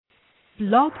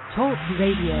Blog Talk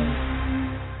Radio.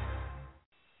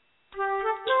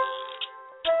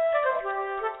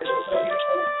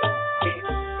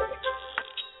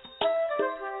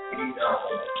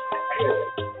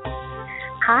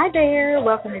 Hi there.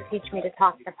 Welcome to Teach Me to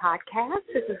Talk, the podcast.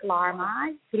 This is Laura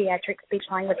Mai, pediatric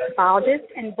speech-language pathologist,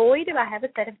 and boy, do I have a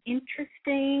set of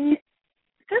interesting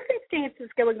circumstances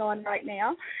going on right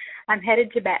now. I'm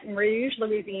headed to Baton Rouge,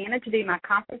 Louisiana, to do my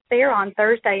conference there on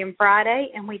Thursday and Friday,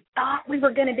 and we thought we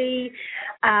were going to be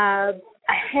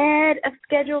ahead of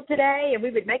schedule today, and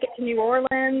we would make it to New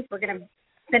Orleans. We're going to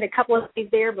spend a couple of days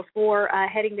there before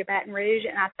heading to Baton Rouge,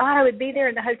 and I thought I would be there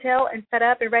in the hotel and set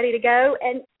up and ready to go,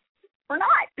 and we're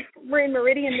not. We're in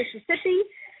Meridian, Mississippi,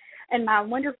 and my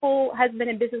wonderful husband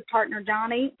and business partner,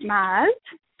 Johnny Mize,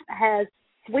 has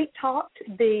sweet-talked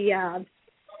the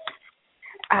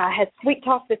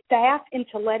staff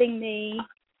into letting me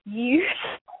use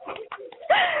the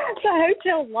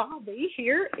hotel lobby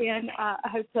here in a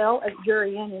hotel at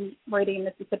Jurian in Meridian,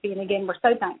 Mississippi. And, again, we're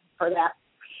so thankful for that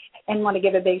and want to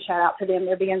give a big shout-out to them.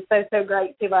 They're being so, so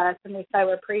great to us, and we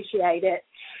so appreciate it.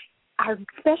 Our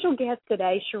special guest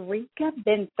today, Sharika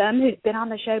Bentham, who's been on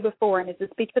the show before and is a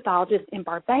speech pathologist in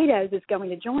Barbados, is going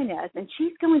to join us, and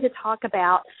she's going to talk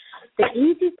about the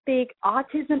Easy Speak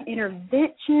Autism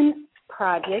Intervention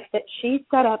project that she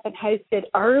set up and hosted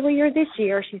earlier this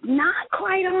year. She's not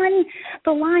quite on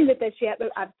the line with us yet,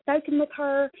 but I've spoken with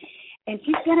her, and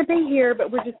she's going to be here,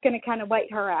 but we're just going to kind of wait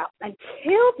her out.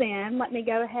 Until then, let me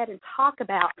go ahead and talk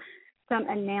about some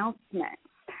announcements.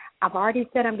 I've already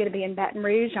said I'm going to be in Baton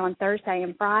Rouge on Thursday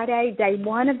and Friday. Day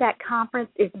one of that conference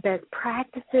is best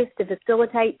practices to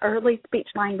facilitate early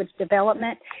speech-language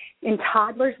development in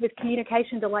toddlers with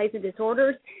communication delays and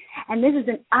disorders. And this is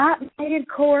an updated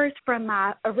course from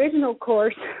my original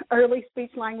course, Early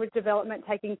Speech-Language Development,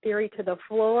 Taking Theory to the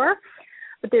Floor.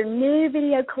 But there are new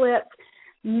video clips,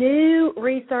 new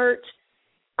research,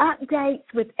 updates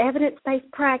with evidence-based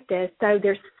practice, so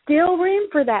there's still room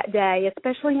for that day,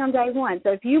 especially on day one.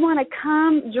 So if you want to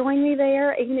come join me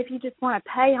there, even if you just want to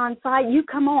pay on site, you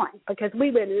come on, because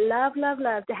we would love, love,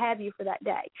 love to have you for that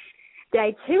day.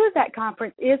 Day two of that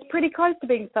conference is pretty close to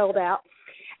being sold out,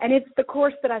 and it's the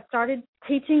course that I started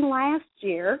teaching last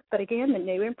year, but again, the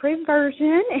new improved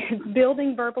version is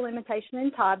Building Verbal Imitation in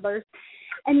Toddlers.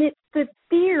 And it's the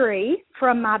theory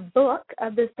from my book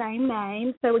of the same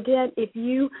name. So, again, if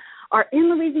you are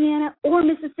in Louisiana or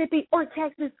Mississippi or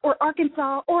Texas or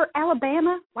Arkansas or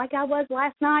Alabama, like I was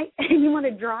last night, and you want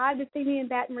to drive to see me in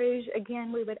Baton Rouge,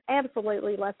 again, we would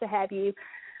absolutely love to have you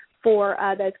for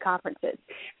those conferences.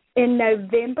 In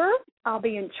November, I'll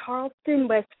be in Charleston,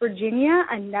 West Virginia,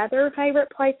 another favorite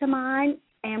place of mine,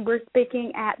 and we're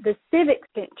speaking at the Civic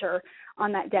Center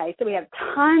on that day. So we have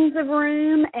tons of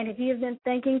room, and if you've been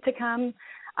thinking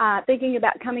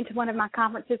about coming to one of my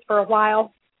conferences for a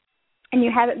while and you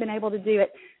haven't been able to do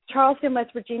it, Charleston,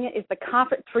 West Virginia is the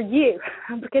conference for you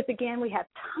because, again, we have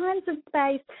tons of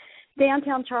space.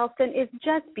 Downtown Charleston is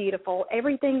just beautiful.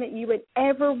 Everything that you would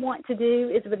ever want to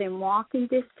do is within walking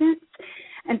distance,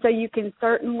 and so you can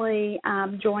certainly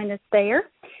join us there.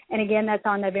 And, again, that's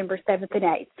on November 7th and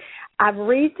 8th. I've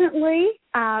recently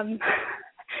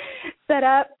set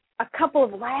up a couple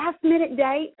of last-minute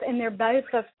dates, and they're both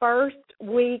the first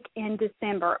week in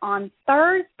December. On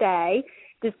Thursday,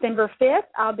 December 5th,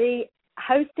 I'll be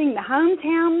hosting the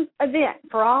hometown event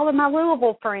for all of my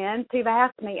Louisville friends who've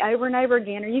asked me over and over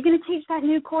again, are you going to teach that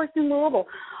new course in Louisville?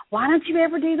 Why don't you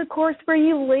ever do the course where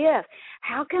you live?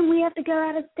 How come we have to go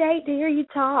out of state to hear you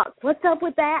talk? What's up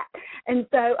with that? And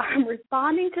so I'm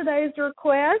responding to those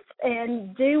requests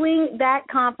and doing that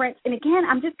conference. And, again,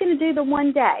 I'm just going to do the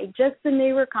one day, just the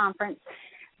newer conference,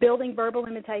 Building Verbal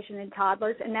Imitation in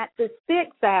Toddlers, and that's a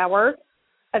 6-hour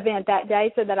event that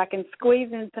day so that I can squeeze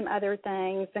in some other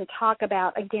things and talk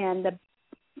about, again,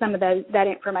 some of that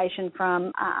information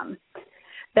from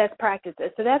best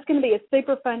practices. So that's going to be a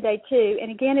super fun day, too.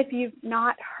 And, again, if you've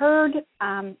not heard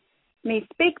me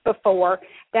speak before,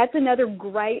 that's another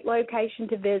great location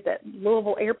to visit.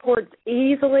 Louisville Airport's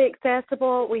easily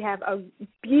accessible. We have a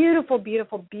beautiful,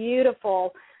 beautiful,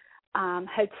 beautiful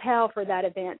hotel for that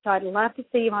event. So I'd love to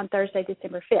see you on Thursday,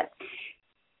 December 5th.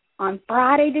 On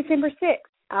Friday, December 6th,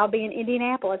 I'll be in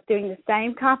Indianapolis doing the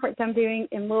same conference I'm doing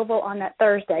in Louisville on that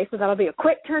Thursday. So that'll be a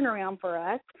quick turnaround for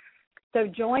us. So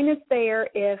join us there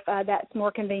if that's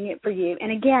more convenient for you. And,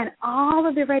 again, all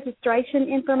of the registration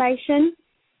information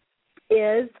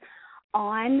is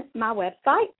on my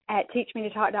website at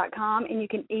teachmetotalk.com, and you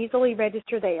can easily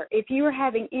register there. If you are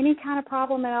having any kind of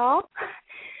problem at all,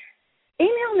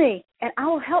 email me, and I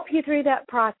will help you through that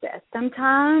process.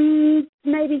 Sometimes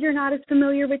maybe you're not as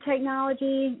familiar with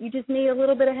technology. You just need a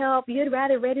little bit of help. You'd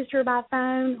rather register by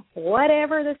phone,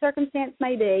 whatever the circumstance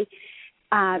may be.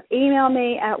 Email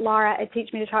me at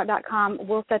laura@teachmetotalk.com.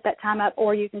 We'll set that time up,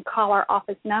 or you can call our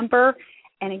office number.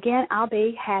 And, again, I'll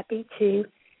be happy to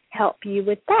help you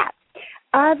with that.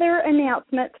 Other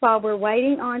announcements while we're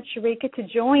waiting on Sharika to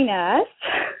join us.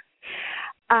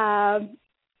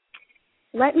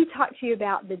 Let me talk to you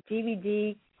about the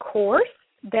DVD course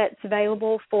that's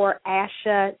available for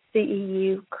ASHA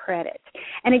CEU credit.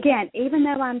 And, again, even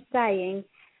though I'm saying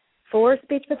for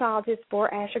speech pathologists, for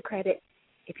ASHA credit,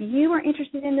 if you are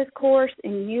interested in this course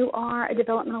and you are a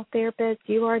developmental therapist,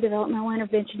 you are a developmental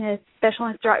interventionist, special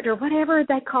instructor, whatever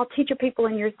they call teacher people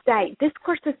in your state, this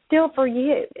course is still for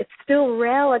you. It's still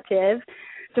relative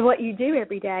to what you do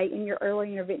every day in your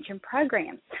early intervention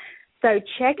programs. So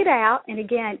check it out. And,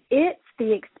 again, it's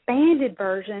the expanded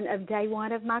version of day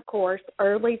one of my course,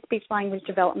 Early Speech-Language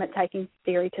Development, Taking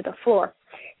Theory to the Floor.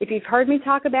 If you've heard me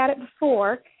talk about it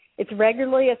before, it's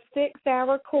regularly a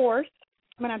 6-hour course.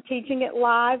 When I'm teaching it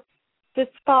live this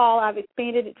fall, I've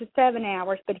expanded it to 7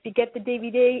 hours. But if you get the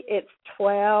DVD, it's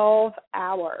 12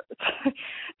 hours.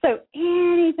 So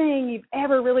anything you've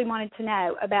ever really wanted to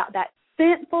know about that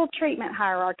simple treatment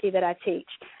hierarchy that I teach,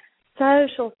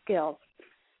 social skills,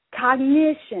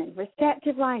 cognition,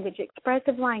 receptive language,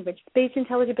 expressive language, speech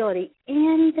intelligibility,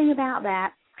 anything about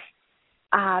that,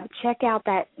 check out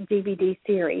that DVD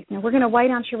series. Now, we're going to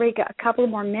wait on Sharika a couple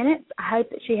more minutes. I hope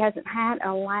that she hasn't had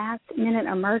a last-minute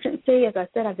emergency. As I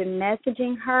said, I've been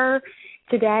messaging her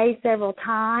today several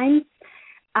times.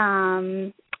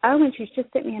 And she's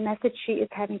just sent me a message. She is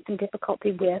having some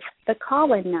difficulty with the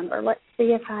call-in number. Let's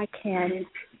see if I can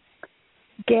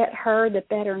get her the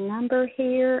better number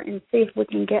here and see if we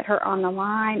can get her on the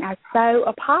line. I so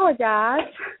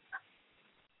apologize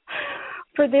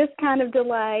for this kind of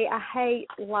delay. I hate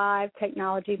live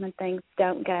technology when things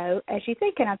don't go as you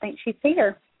think, and I think she's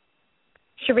here.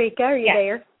 Sharika, are you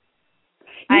there?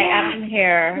 I am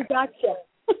here. Gotcha.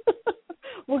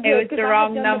 Well, it was the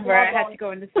wrong number. I had to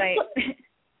go in the site.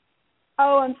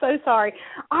 Oh, I'm so sorry.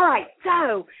 All right,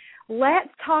 so let's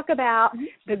talk about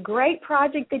the great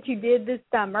project that you did this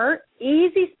summer,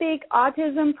 Easy Speak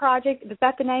Autism Project. Is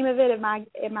that the name of it? Am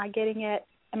I getting it?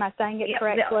 Am I saying it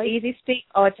correctly? The Easy Speak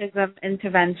Autism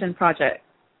Intervention Project.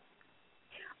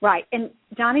 Right, and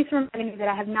Johnny's reminding me that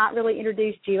I have not really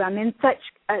introduced you. I'm in such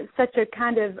a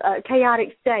kind of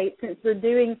chaotic state since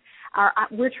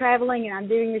we're traveling and I'm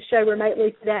doing the show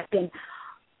remotely today. And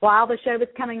while the show was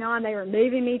coming on, they were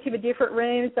moving me to a different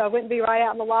room, so I wouldn't be right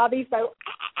out in the lobby. So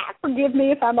forgive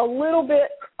me if I'm a little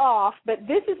bit off. But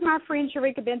this is my friend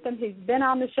Sharika Bentham, who's been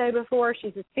on the show before.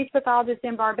 She's a speech pathologist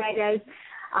in Barbados.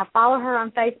 I follow her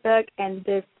on Facebook, and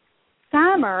this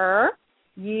summer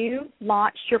you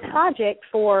launched your project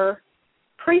for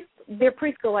their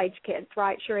preschool age kids,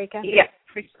 right, Sharika? Yeah,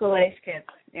 preschool age kids,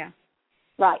 yeah.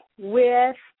 Right,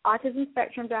 with autism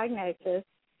spectrum diagnosis.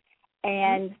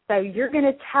 And so you're going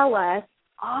to tell us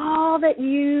all that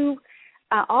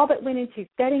went into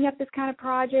setting up this kind of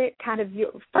project.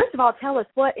 First of all, tell us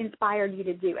what inspired you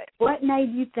to do it. What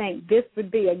made you think this would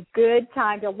be a good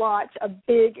time to launch a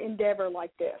big endeavor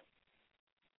like this?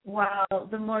 Well,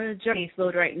 the majority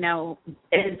load right now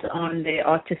is on the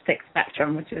autistic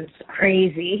spectrum, which is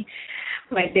crazy.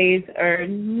 My days are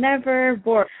never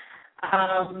bored.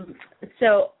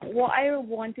 So what I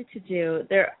wanted to do,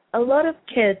 there are a lot of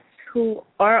kids who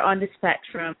are on the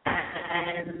spectrum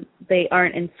and they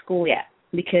aren't in school yet,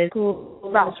 because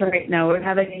schools right now we're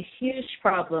having a huge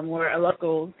problem where a lot of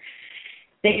schools,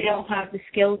 they don't have the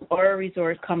skills or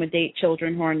resource to accommodate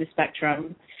children who are on the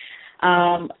spectrum.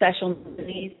 Special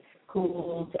needs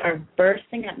schools are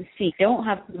bursting at the seams. They don't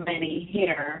have many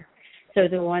here, so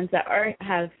the ones that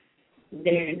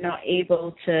they're not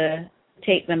able to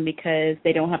take them because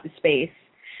they don't have the space.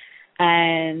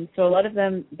 And so a lot of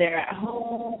them, they're at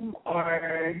home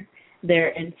or they're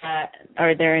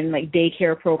in like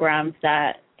daycare programs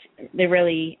that they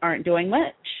really aren't doing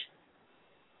much.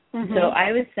 Mm-hmm. So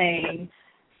I was saying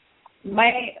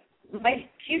my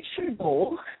future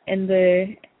goal in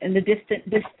the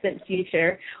distant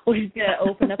future was to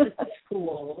open up a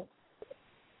school.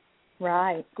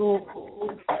 Right. School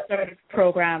sort of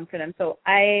program for them. So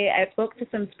I spoke to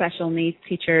some special needs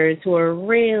teachers who are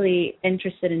really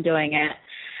interested in doing it.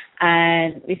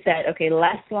 And we said, okay,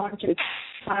 let's launch it. We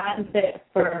planned it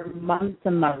for months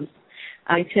and months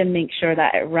to make sure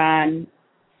that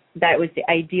that was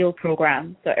the ideal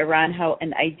program. So it ran how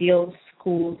an ideal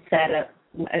school setup,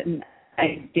 an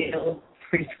ideal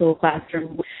preschool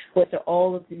classroom with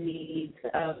all of the needs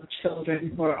of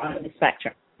children who are on the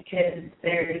spectrum. Because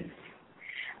there's,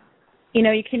 you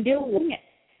know, you can do it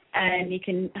and you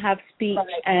can have speech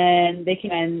and they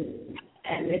can,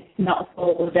 and it's not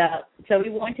followed up. So we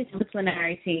wanted a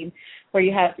disciplinary team where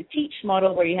you have the teach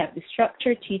model, where you have the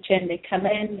structured teaching. They come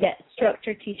in, get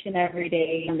structured teaching every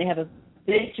day, and they have a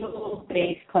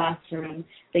visual-based classroom.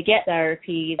 They get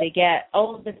therapy. They get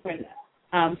all of the different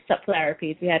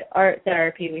sub-therapies. We had art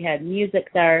therapy. We had music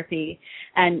therapy.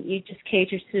 And you just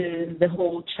cater to the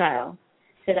whole child.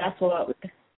 So that's what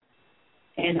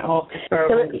in office for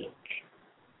a week.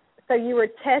 So you were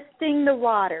testing the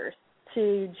waters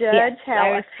to judge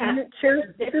how a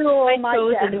signature school might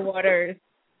go. In the waters.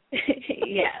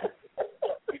 Yes.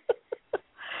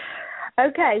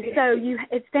 Okay, so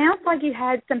it sounds like you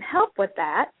had some help with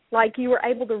that. Like you were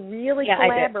able to really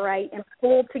collaborate and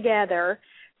pull together.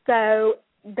 So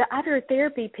the other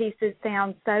therapy pieces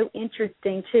sound so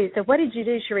interesting too. So what did you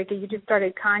do, Sharika? You just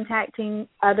started contacting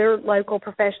other local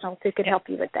professionals who could help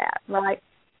you with that, right?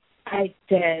 I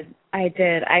did.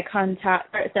 I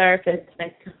contacted therapists.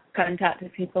 I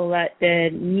contacted people that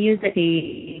did music.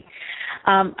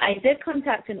 I did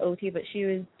contact an OT, but she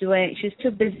was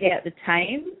too busy at the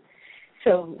time.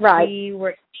 So we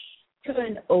were to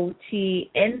an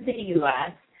OT in the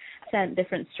U.S., sent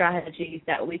different strategies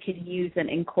that we could use and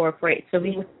incorporate. So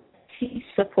we would OT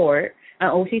support,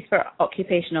 OTs for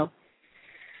occupational,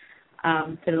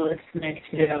 for the listeners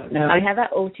who don't know. We have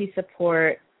that OT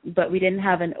support, but we didn't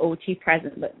have an OT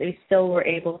present, but they still were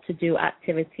able to do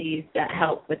activities that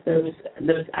help with those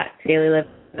daily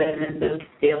living and those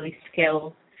daily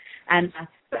skills. And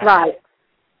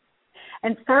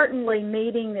And certainly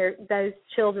meeting those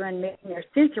children, meeting their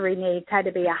sensory needs had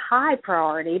to be a high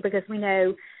priority, because we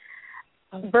know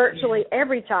virtually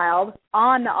every child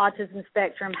on the autism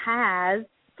spectrum has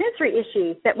sensory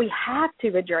issues that we have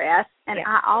to address. And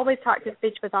I always talk to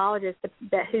speech pathologists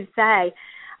who say,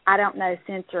 I don't know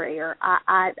sensory, or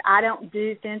I don't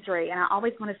do sensory. And I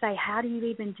always want to say, how do you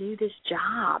even do this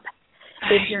job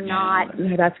if you're not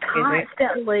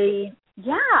constantly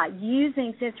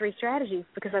using sensory strategies?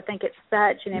 Because I think it's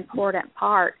such an important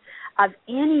part of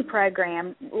any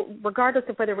program, regardless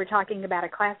of whether we're talking about a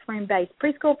classroom-based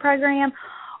preschool program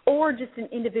or just an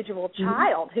individual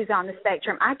child who's on the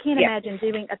spectrum. I can't imagine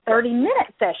doing a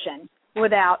 30-minute session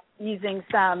without using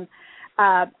some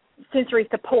sensory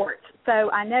support. So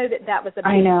I know that was a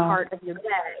big part of your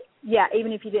day. Yeah,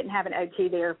 even if you didn't have an OT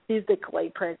there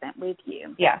physically present with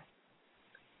you. Yeah,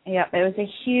 it was a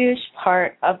huge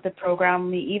part of the program.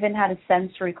 We even had a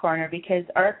sensory corner because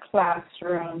our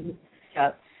classroom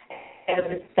it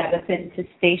was set up into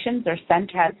stations. Our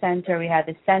center, we had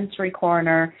the sensory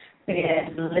corner, we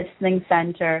had the listening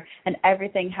center, and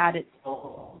everything had its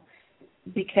role.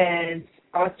 Because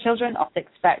our children on the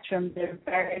spectrum, they're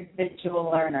very visual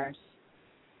learners.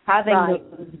 Having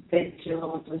those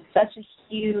visuals was such a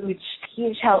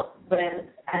huge help with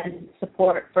and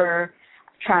support for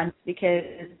trans, because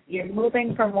you're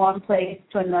moving from one place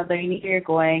to another. You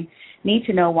need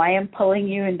to know why I'm pulling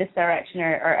you in this direction,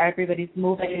 or everybody's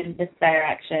moving in this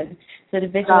direction. So the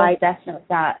visual is definitely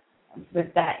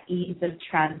with that ease of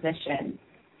transition.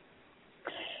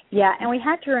 Yeah, and we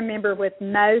have to remember with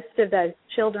most of those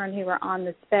children who are on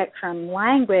the spectrum,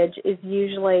 language is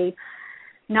usually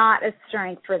not a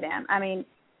strength for them. I mean,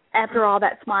 after all,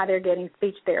 that's why they're getting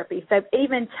speech therapy. So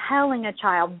even telling a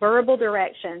child verbal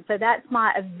direction, so that's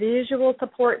a visual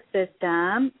support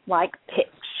system like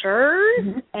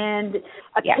pictures, and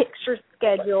a picture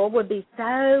schedule would be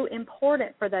so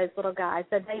important for those little guys,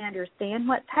 so they understand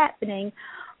what's happening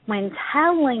when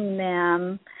telling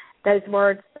them those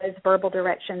words, those verbal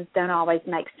directions don't always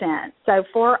make sense. So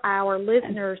for our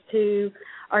listeners who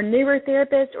are newer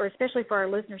therapists, or especially for our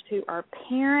listeners who are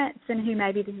parents and who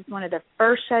maybe this is one of the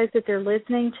first shows that they're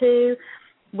listening to,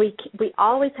 we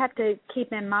always have to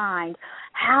keep in mind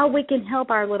how we can help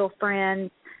our little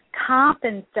friends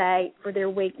compensate for their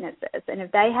weaknesses. And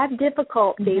if they have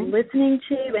difficulty listening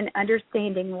to and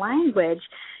understanding language,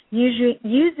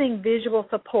 using visual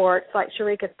supports like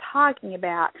Sharika's talking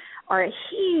about are a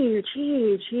huge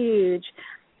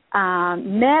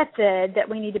method that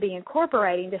we need to be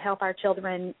incorporating to help our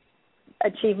children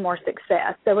achieve more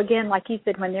success. So again, like you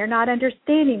said, when they're not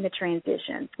understanding the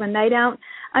transitions, when they don't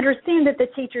understand that the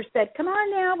teacher said, come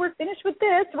on now, we're finished with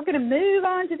this, we're going to move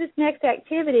on to this next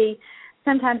activity,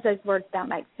 sometimes those words don't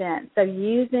make sense. So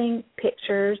using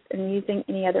pictures and using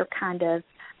any other kind of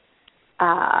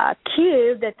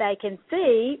cue that they can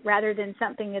see rather than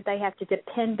something that they have to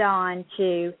depend on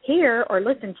to hear or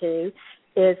listen to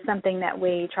is something that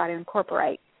we try to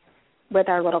incorporate. with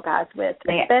our little guys,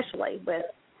 especially with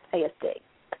ASD.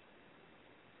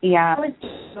 Yeah, I was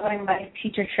doing my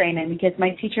teacher training because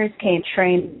my teachers came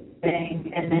training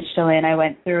initially, and I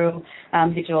went through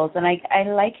visuals, and I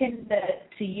likened it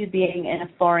to you being in a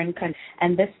foreign country,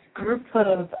 and this group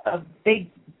of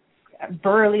big,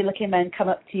 burly-looking men come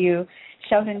up to you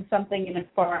shouting something in a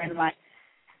foreign language,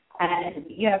 and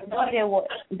you have no idea what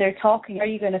they're talking. How are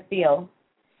you going to feel?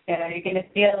 You know, you're going to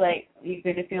feel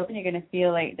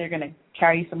like they're going to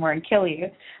carry you somewhere and kill you.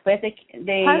 But if they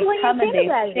totally come and they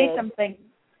say intimidated. something.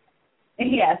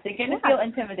 Yes, they're going to feel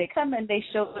intimidated. Come and they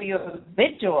show you a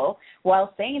visual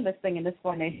while saying this thing in this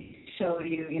form. They show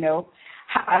you, you know,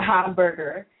 a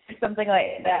hamburger, something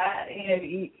like that. You know,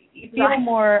 you feel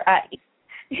more at ease.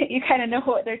 You kind of know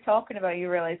what they're talking about. You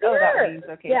realize, oh, that means,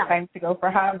 okay, time to go for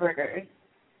hamburgers.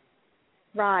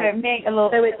 Right. So it makes a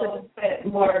little bit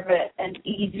more of an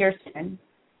easier thing.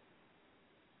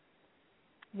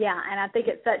 Yeah, and I think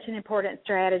it's such an important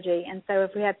strategy. And so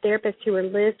if we have therapists who are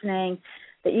listening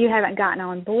that you haven't gotten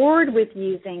on board with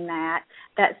using that,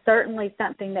 that's certainly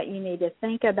something that you need to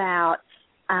think about,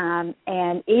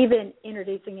 and even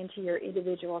introducing into your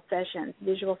individual sessions.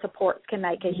 Visual supports can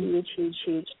make a huge, huge,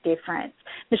 huge difference.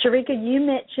 Ms. Sharika, you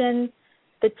mentioned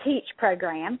the TEACH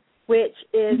program, which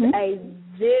is a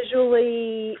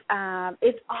visually,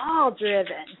 it's all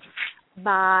driven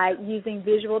by using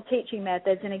visual teaching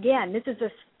methods. And again, this is a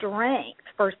strength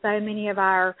for so many of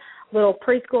our little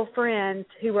preschool friends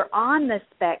who are on the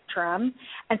spectrum.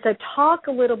 And so talk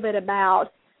a little bit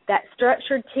about that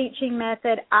structured teaching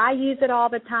method. I use it all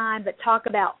the time, but talk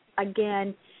about,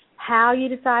 again, how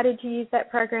you decided to use that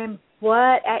program,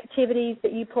 what activities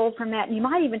that you pulled from that. And you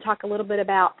might even talk a little bit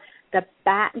about the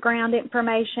background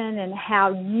information and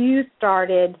how you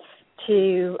started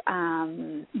to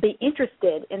be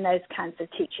interested in those kinds of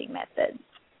teaching methods.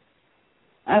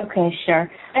 Okay,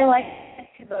 sure. I like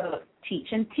to go TEACH,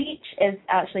 and TEACH is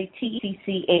actually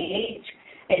TECCAH.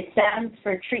 It stands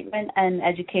for Treatment and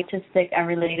Educatistic and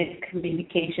Related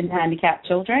Communication to Handicapped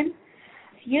Children.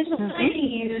 It's usually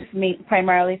used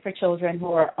primarily for children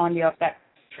who are on the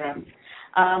spectrum.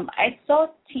 I saw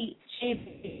TEACH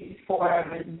before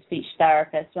I was a speech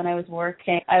therapist. When I was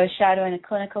working, I was shadowing a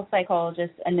clinical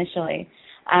psychologist initially,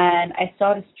 and I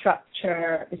saw the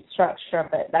structure of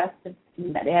it.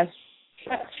 They have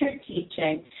structured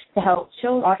teaching to help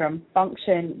children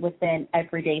function within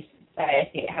everyday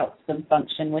society. It helps them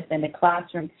function within the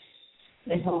classroom,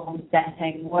 the home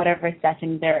setting, whatever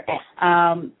setting they're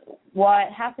in.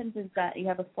 What happens is that you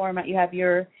have a format, you have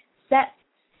your set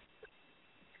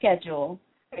schedule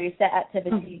or your set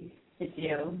activities to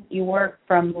do. You work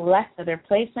from left, so they're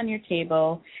placed on your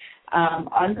table.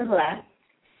 On the left,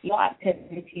 what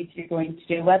activities you're going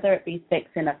to do, whether it be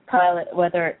fixing a pilot,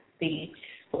 whether it be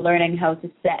learning how to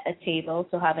set a table,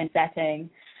 so having setting,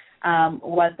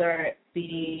 whether it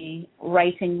be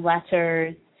writing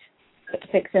letters,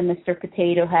 fixing Mr.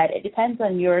 Potato Head. It depends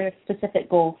on your specific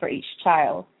goal for each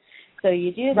child. So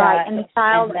you do that. Right, and the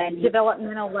child's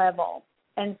developmental level.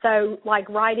 And so, like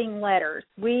writing letters,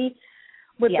 with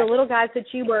the little guys that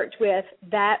you worked with,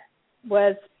 that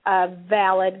was a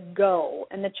valid goal,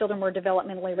 and the children were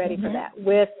developmentally ready for that.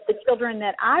 With the children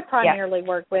that I primarily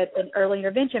work with in early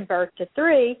intervention, birth to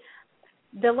 3,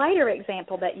 the later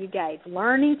example that you gave,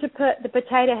 learning to put the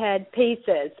potato head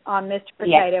pieces on Mr.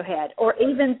 Potato Head, or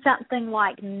even something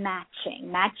like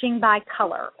matching by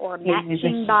color, or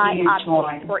matching by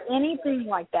object, or anything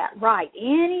like that. Right,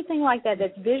 anything like that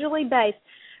that's visually based,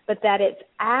 but that it's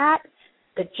at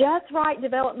the just right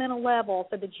developmental level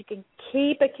so that you can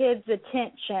keep a kid's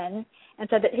attention and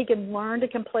so that he can learn to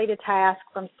complete a task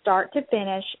from start to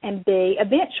finish and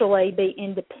eventually be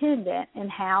independent in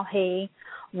how he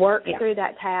works through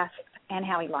that task and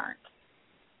how he learns.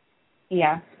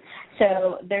 Yeah.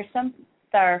 So there's some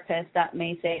therapists that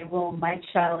may say, well, my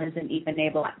child isn't even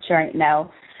able to lecture right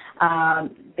now.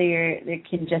 They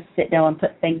can just sit down and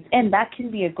put things in. That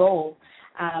can be a goal.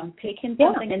 Taking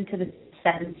something into the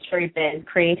sensory bin,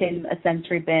 creating a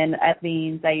sensory bin, that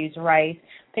means I use rice,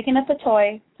 picking up a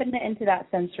toy, putting it into that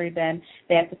sensory bin.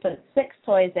 They have to put 6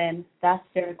 toys in. That's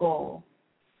their goal.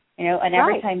 You know, and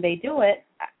every time they do it,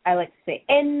 I like to say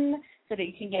in, so that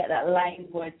you can get that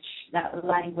language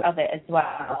of it as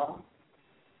well.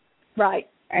 Right.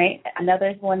 Right.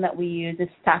 Another one that we use is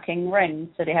stacking rings.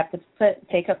 So they have to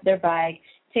take up their bag,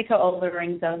 take out all the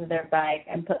rings out of their bag,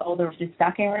 and put all the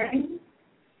stacking rings.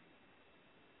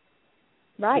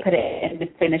 Right. Put it in the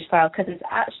finished file, because it's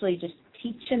actually just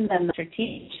teaching them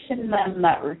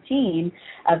that routine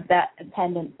of that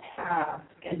dependent task,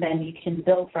 and then you can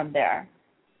build from there.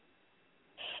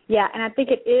 Yeah, and I think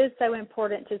it is so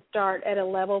important to start at a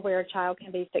level where a child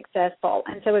can be successful.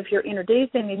 And so if you're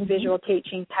introducing these visual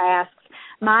teaching tasks,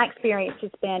 my experience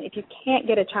has been if you can't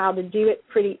get a child to do it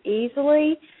pretty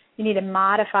easily, you need to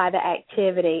modify the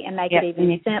activity and make it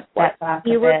even simpler.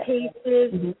 Fewer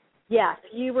pieces. Yeah,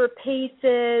 fewer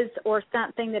pieces or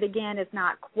something that, again, is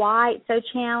not quite so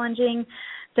challenging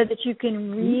so that you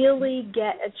can really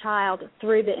get a child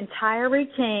through the entire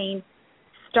routine,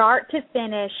 start to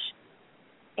finish,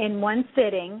 in one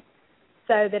sitting,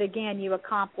 so that, again, you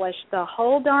accomplish the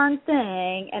whole darn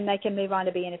thing and they can move on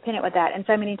to be independent with that. And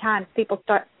so many times people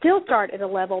still start at a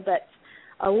level that's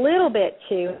a little bit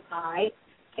too high,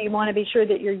 so you want to be sure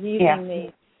that you're using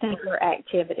these simpler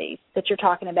activities that you're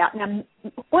talking about. Now,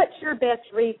 what's your best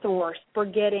resource for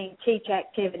getting teach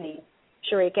activities,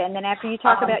 Sharika? And then after you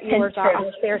talk about yours,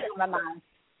 I'll share some of mine.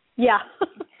 Yeah.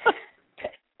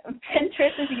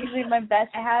 Pinterest is usually my best.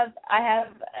 I have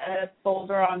a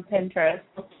folder on Pinterest,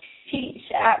 teach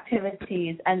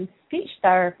activities and speech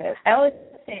therapists. I always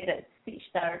say that speech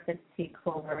therapists take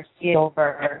over, see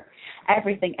over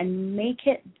everything and make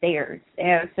it theirs.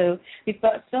 So we've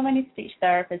got so many speech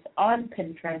therapists on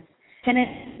Pinterest,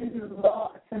 pinning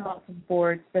lots and lots of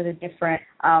boards for the different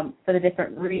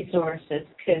resources.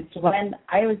 Because when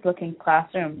I was looking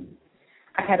classroom,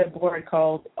 I had a board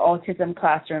called Autism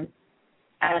Classroom.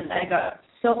 And I got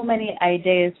so many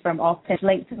ideas from all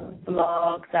linked to the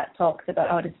blog that talks about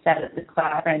how to set up the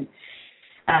class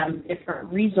and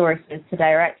different resources to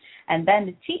direct. And then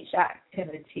the teach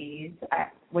activities,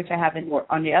 which I have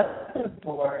on the other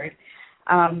board,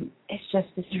 it's just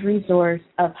this resource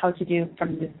of how to do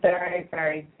from the very,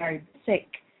 very, very basic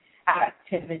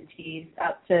activities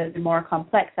up to the more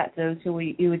complex activities who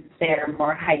you would say are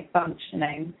more high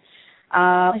functioning.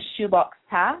 Shoebox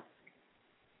task.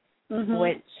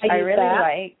 Which I really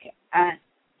like,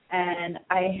 and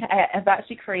I have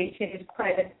actually created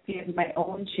quite a few of my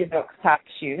own shoebox task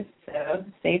shoes. So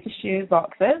save the shoe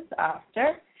boxes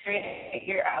after, create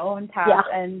your own task,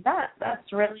 and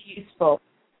that's really useful.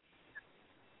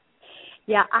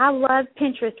 Yeah, I love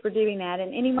Pinterest for doing that.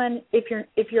 And anyone,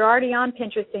 if you're already on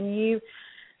Pinterest and you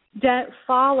don't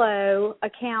follow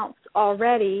accounts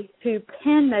already who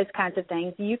pin those kinds of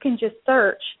things, you can just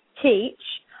search teach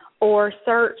or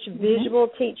search visual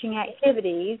teaching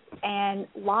activities, and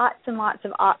lots of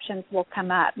options will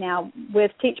come up. Now, with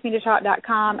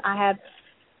teachmetotalk.com, I have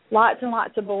lots and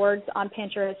lots of boards on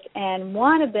Pinterest, and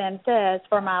one of them says,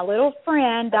 for my little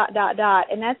friend, ...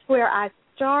 and that's where I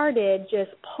started just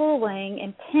pulling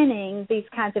and pinning these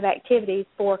kinds of activities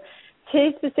for two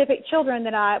specific children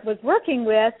that I was working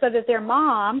with so that their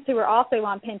moms, who were also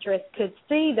on Pinterest, could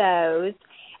see those.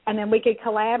 And then we could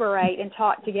collaborate and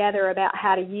talk together about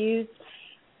how to use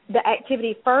the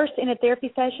activity first in a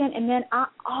therapy session. And then I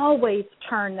always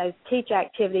turn those teach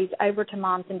activities over to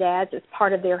moms and dads as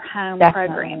part of their home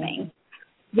programming.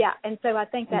 Yeah, and so I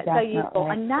think that's so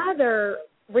useful. Another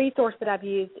resource that I've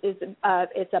used is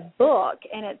it's a book,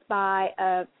 and it's by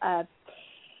a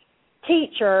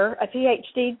teacher, a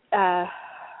PhD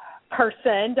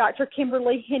person, Dr.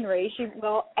 Kimberly Henry.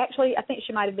 I think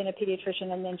she might have been a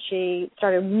pediatrician, and then she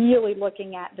started really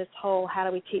looking at this whole how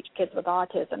do we teach kids with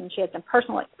autism, and she had some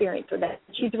personal experience with it.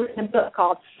 She's written a book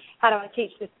called How Do I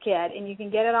Teach This Kid, and you can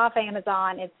get it off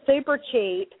Amazon. It's super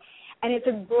cheap, and it's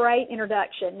a great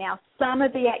introduction. Now, some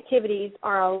of the activities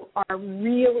are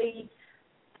really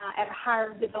at a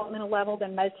higher developmental level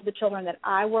than most of the children that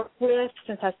I work with,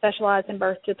 since I specialize in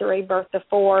birth to 3, birth to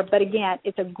 4. But again,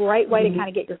 it's a great way to kind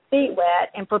of get your feet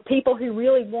wet. And for people who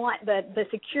really want the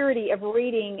security of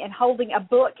reading and holding a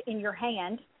book in your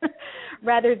hand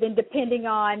rather than depending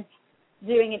on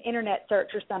doing an internet search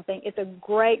or something, it's a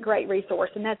great, great resource.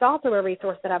 And that's also a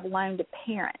resource that I've loaned to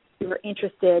parents who are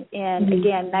interested in,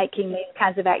 again, making these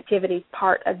kinds of activities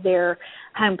part of their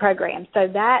home program. So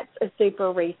that's a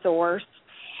super resource.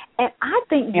 And I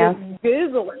think just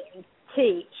Googling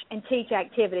teach and teach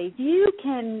activities, you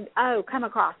can come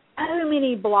across so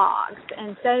many blogs.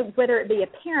 And so whether it be a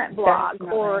parent blog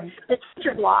or a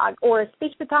teacher blog or a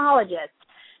speech pathologist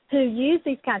who use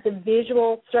these kinds of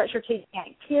visual structure teaching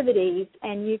activities,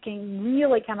 and you can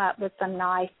really come up with some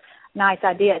nice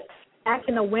ideas. Back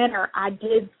in the winter, I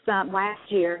did some last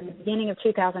year, in the beginning of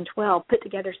 2012, put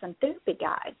together some therapy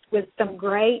guides with some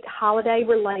great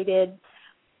holiday-related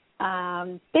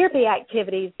therapy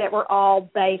activities that were all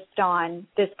based on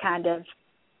this kind of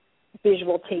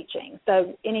visual teaching.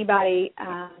 So anybody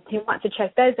who wants to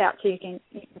check those out too, you can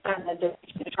find those at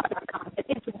teachmetotalk.com.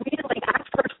 It's really, I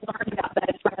first learned about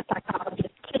those from a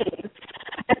psychologist too,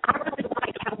 and I really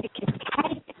like how we can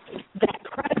take that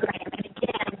program and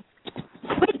again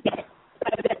tweak it so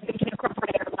that we can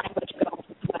incorporate our language skills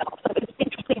as well.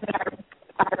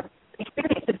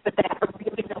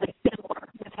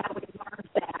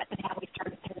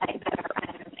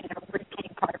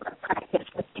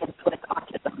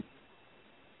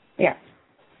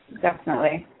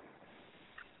 definitely.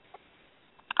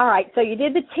 All right, so you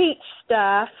did the teach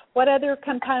stuff. What other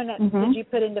components did you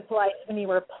put into place when you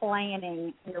were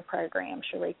planning your program,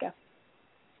 Sharika?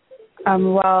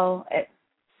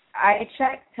 I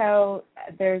checked out,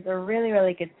 there's a really,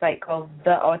 really good site called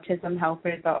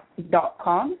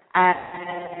theautismhelper.com,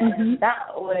 and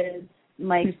that was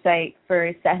my site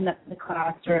for setting up the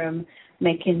classroom,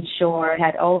 making sure it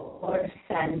had all our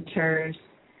centers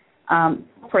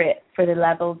appropriate for the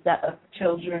levels of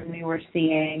children we were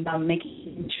seeing,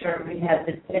 making sure we had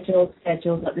the schedules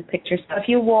of the pictures. So if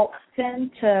you walked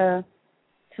into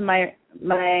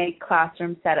my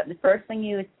classroom setup, the first thing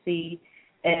you would see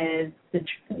is the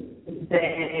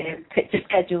picture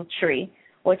schedule tree,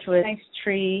 which was a nice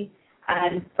tree,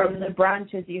 and from the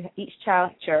branches, each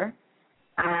child picture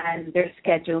and their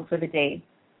schedule for the day.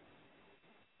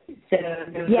 So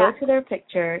they would go to their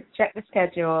picture, check the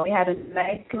schedule. We had a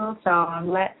nice little song,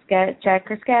 let's check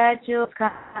our schedule,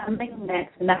 coming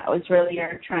next, and that was really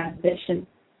our transition.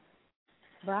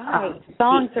 Right.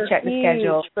 Songs are check huge the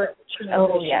schedule. For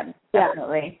oh, yeah,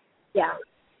 definitely. Yeah.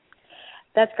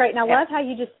 That's great. And I love how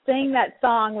you just sing that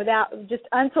song without, just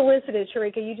unsolicited,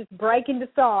 Sharika. You just break into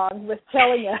song with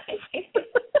telling us.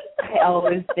 I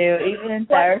always do, even in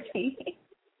therapy.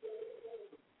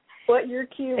 What your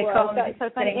cue was. That's so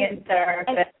funny.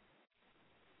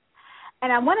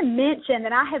 And I want to mention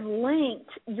that I have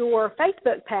linked your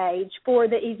Facebook page for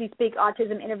the Easy Speak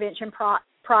Autism Intervention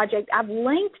Project. I've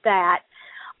linked that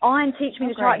on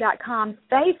teachmetotalk.com's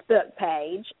Facebook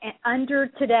page and under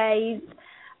today's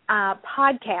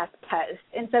podcast post.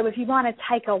 And so if you want to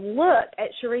take a look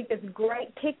at Sharika's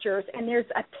great pictures, and there's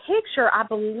a picture, I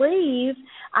believe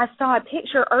I saw a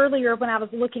picture earlier when I was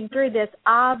looking through this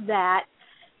of that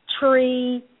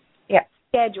tree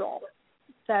schedule.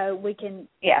 So we can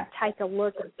take a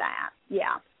look at that.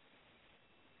 Yeah.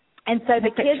 And so the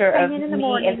kids came in the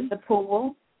morning. In the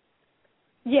pool.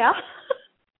 Yeah.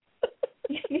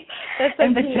 That's so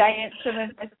and the cute. giant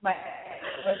swimming with my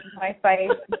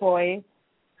 5 boys.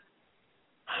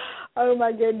 Oh,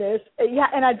 my goodness. Yeah,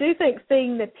 and I do think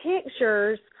seeing the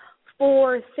pictures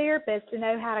for therapists to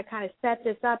know how to kind of set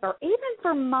this up, or even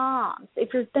for moms,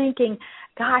 if you're thinking,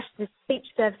 gosh, this speech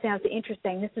stuff sounds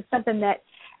interesting. This is something that,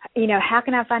 how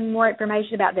can I find more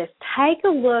information about this? Take a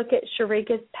look at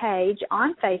Sharika's page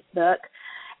on Facebook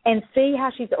and see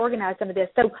how she's organized some of this.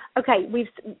 So, okay,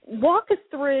 walk us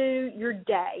through your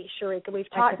day, Sharika. We've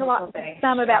talked about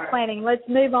planning. Let's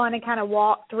move on and kind of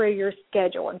walk through your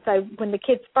schedule. And so when the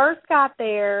kids first got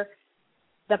there,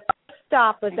 the first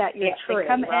stop was at your tree, they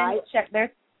come right? in, check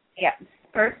their,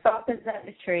 first stop is at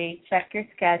the tree, check your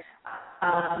schedule.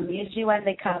 Usually when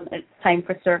they come, it's time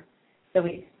for circle. So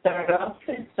we start off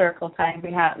in circle time.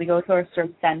 We go to our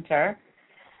circle center,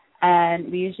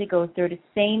 and we usually go through the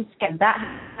same schedule. That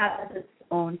has its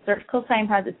own, circle time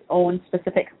has its own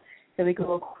specific, so we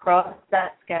go across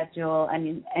that schedule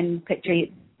and picture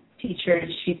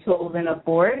teachers, she's holding a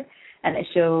board, and it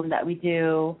shows that we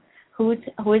do who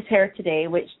is here today,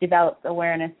 which develops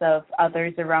awareness of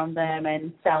others around them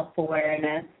and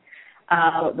self-awareness.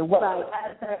 The weather,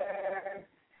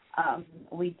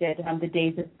 we did the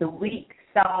days of the week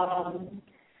song.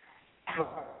 So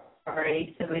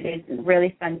we did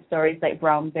really fun stories like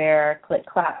Brown Bear, Click,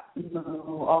 Clap,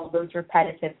 Moo, all those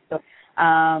repetitive stuff.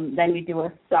 Then we do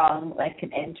a song, like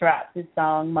an interactive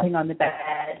song, lying on the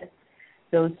bed,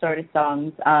 those sort of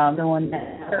songs. The one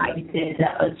that we did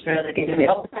that was really good. We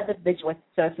always had the visual,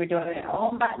 so if we're doing it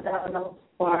all back down on the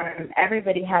farm,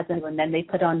 everybody has it, and then they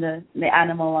put on the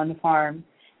animal on the farm,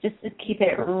 just to keep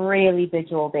it really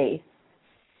visual based.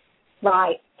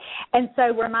 Right. And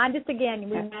so remind us again,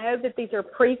 we know that these are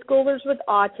preschoolers with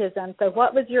autism. So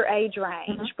what was your age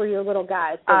range for your little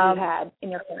guys that you had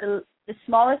in your class? The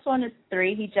smallest one is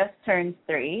 3. He just turned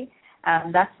 3.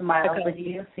 That's Miles, but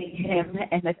you'll see him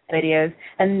in the videos.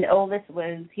 And the oldest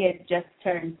he had just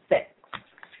turned 6.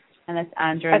 And that's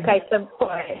Andrew. Okay, so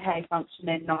quite high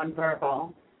functioning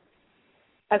nonverbal.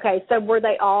 Okay, so were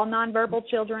they all nonverbal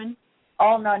children?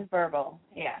 All nonverbal,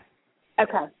 yeah.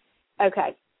 Okay.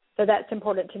 So that's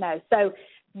important to know. So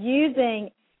using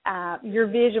your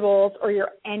visuals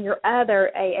your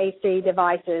other AAC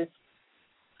devices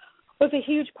was a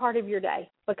huge part of your day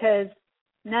because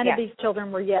none of these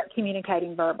children were yet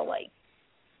communicating verbally.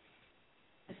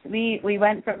 We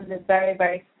went from the very,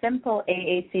 very simple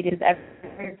AAC to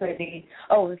everybody.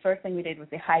 The first thing we did was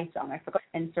the high song, I forgot,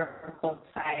 in circle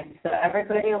time. So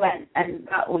everybody went, and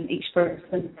that when each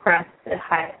person pressed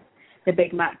the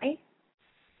big Mac to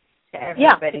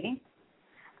everybody.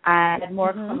 And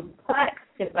more complex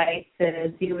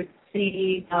devices, you would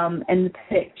see in the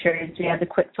pictures, we had the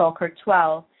Quick Talker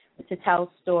 12, to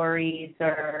tell stories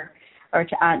or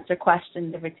to answer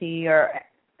questions activity, or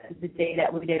the day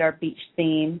that we did our beach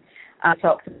theme,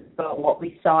 talked about what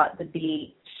we saw at the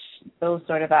beach, those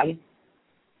sort of activities.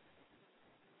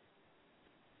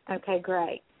 Okay,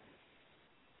 great.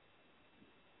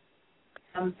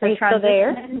 So are you still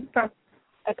there?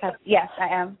 Okay. Yes, I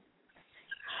am.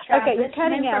 Okay, you're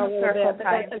cutting out a little bit, but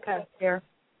that's okay. Here.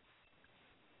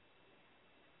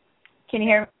 Can you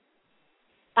hear me?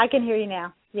 I can hear you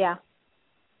now. Yeah.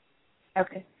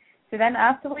 Okay. So then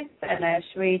after we finished,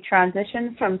 we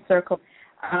transitioned from circle.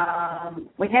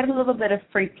 We had a little bit of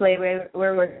free play where we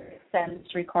were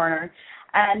sensory corner.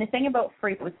 And the thing about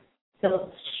free was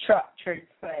still structured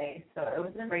play. So it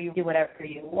wasn't where you do whatever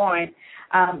you want.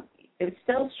 It was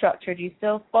still structured. You're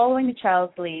still following the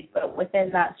child's lead, but within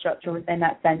that structure, within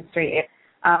that sensory,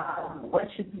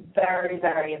 which is very,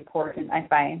 very important, I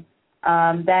find.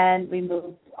 Then we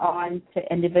moved on to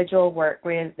individual work,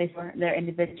 where they were their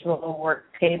individual work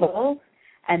tables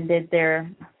and did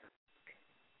their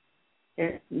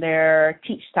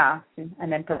teach tasks,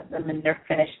 and then put them in their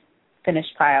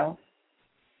finished pile.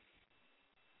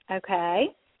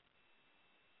 Okay.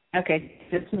 Okay,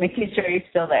 just making sure you're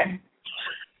still there.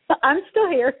 I'm still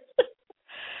here.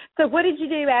 So what did you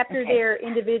do after their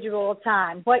individual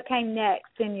time? What came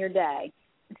next in your day?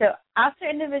 So after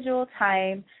individual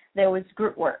time, there was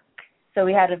group work. So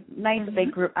we had a nice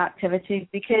big group activity,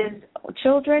 because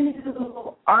children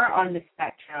who are on the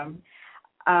spectrum,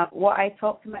 what I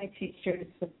talk to my teachers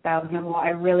about and what I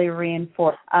really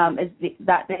reinforce is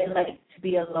that they like to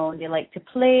be alone. They like to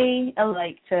play. They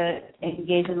like to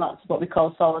engage in lots of what we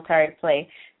call solitary play.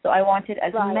 So I wanted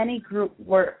as many group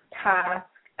work tasks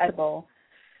as possible,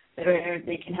 where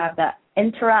they can have that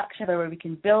interaction, where we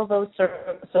can build those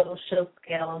social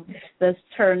skills, those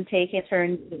turn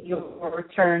your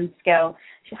turn skill,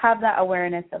 to have that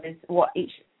awareness of what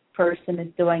each person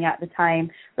is doing at the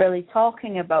time, really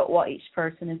talking about what each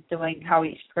person is doing, how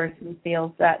each person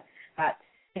feels that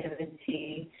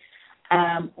activity.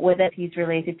 With it, he's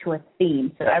related to a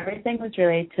theme. So everything was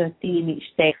related to a theme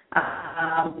each day.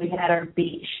 We had our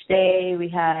beach day, we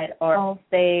had our health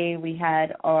day, we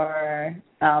had our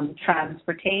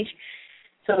transportation.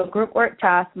 So a group work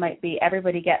task might be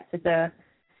everybody gets to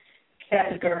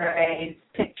categorize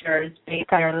pictures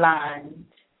based on their land,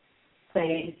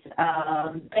 place,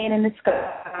 plane in the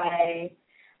sky,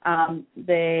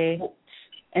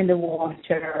 in the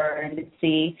water, in the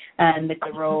sea, and the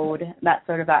road, that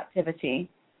sort of activity.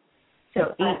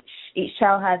 So each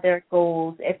child had their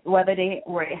goals, whether they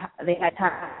had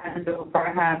hand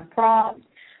over hand prompt,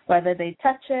 whether they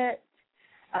touch it,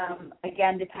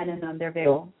 again, depending on their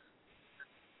goals.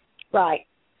 Right.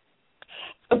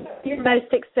 Your most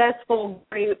successful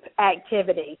group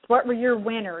activities. What were your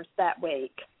winners that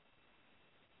week?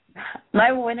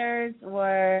 My winners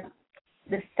were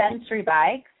the sensory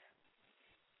bags.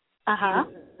 I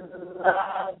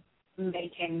love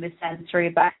making the sensory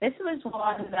bag. This was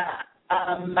one that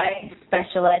my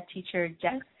special ed teacher,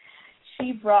 Jess,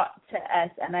 she brought to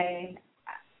us, and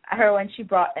when she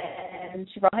brought in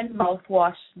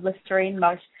mouthwash, Listerine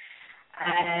mouth,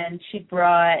 and she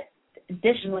brought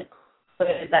additional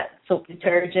liquid, that soap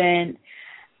detergent,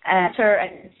 and she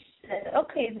said,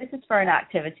 okay, this is for an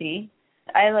activity.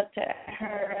 I looked at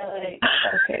her like,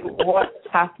 okay, what's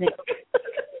happening?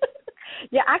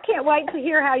 Yeah, I can't wait to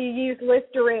hear how you use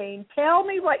Listerine. Tell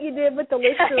me what you did with the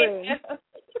Listerine.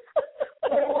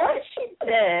 What she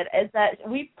did is that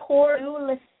we poured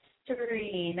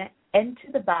Listerine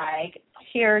into the bag,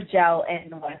 tear gel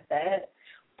in with it,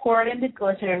 poured in the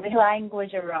glitter, we had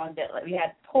language around it. Like we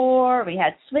had pour, we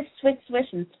had swish, swish, swish,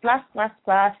 and splash, splash,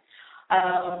 splash.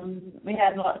 We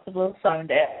had lots of little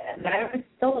sound in it, and I was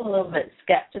still a little bit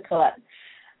skeptical at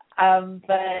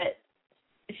but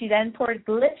she then poured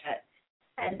glitter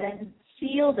and then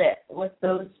sealed it with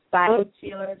those bag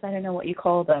sealers. I don't know what you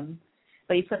call them,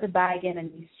 but you put the bag in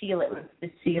and you seal it with the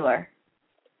sealer.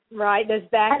 Right, those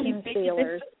vacuum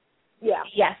sealers. Yeah.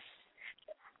 Yes.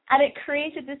 And it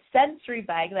created this sensory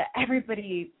bag that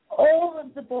all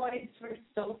of the boys were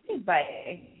soaking by.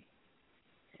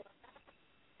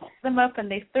 Them up and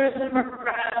they threw them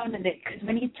around, and because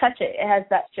when you touch it, it has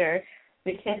that texture,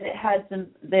 because it has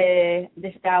the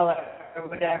gel or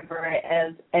whatever it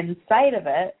is inside of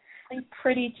it. It's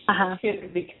pretty too,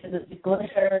 because of the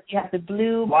glitter. You have the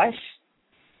blue wash.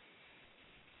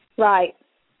 Right.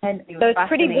 And so it's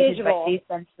pretty visual. By these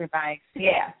sensory bags.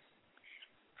 Yeah.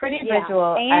 Pretty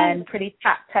visual and pretty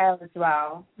tactile as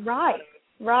well. Right.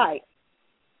 Right.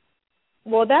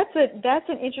 Well, that's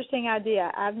an interesting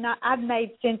idea. I've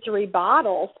made sensory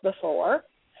bottles before,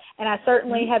 And I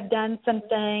certainly have done some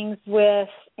things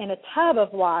in a tub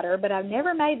of water, but I've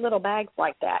never made little bags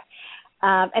like that.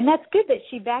 And that's good that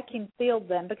she vacuum sealed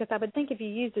them, because I would think if you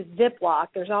use a Ziploc,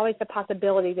 there's always the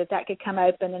possibility that could come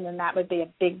open, and then that would be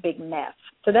a big, big mess.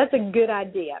 So that's a good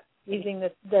idea, using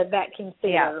the vacuum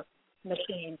sealer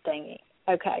machine thingy.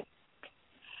 Okay.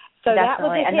 So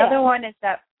definitely. that was another one is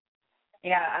that,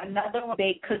 another one,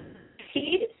 bake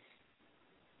cookies.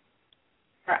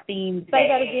 Say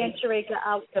that again, Sharika.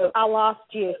 I lost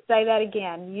you. Say that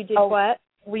again. You did what?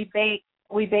 We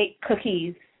bake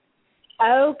cookies.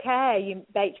 Okay, you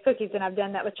baked cookies, and I've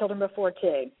done that with children before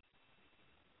too.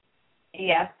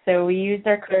 Yeah, so we used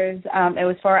our cookies. It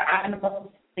was for our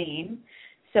animals theme,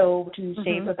 so in the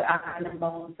shape of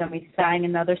animals, and we sang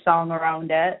another song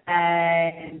around it,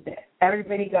 and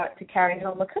everybody got to carry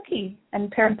home a cookie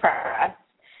and parent press,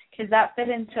 because that fit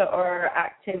into our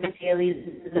activity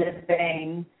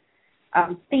living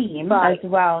theme as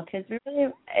well, because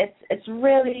it's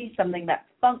really something that's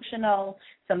functional,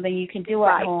 something you can do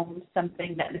at home,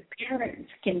 something that the parents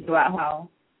can do at home.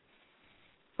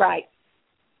 Right.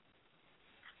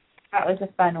 That was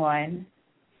a fun one.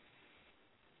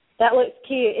 That looks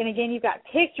cute. And again, you've got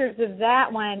pictures of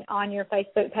that one on your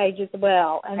Facebook page as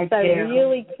well. And so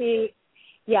really cute.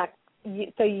 Yeah.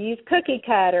 So you use cookie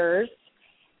cutters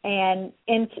and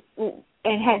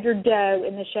have your dough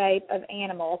in the shape of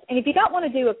animals. And if you don't want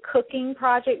to do a cooking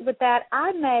project with that,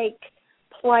 I make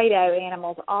Play-Doh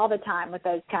animals all the time with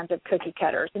those kinds of cookie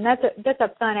cutters. And that's a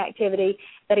fun activity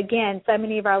that, again, so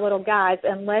many of our little guys,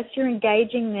 unless you're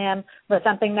engaging them with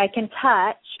something they can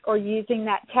touch or using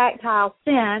that tactile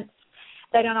sense,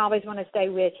 they don't always want to stay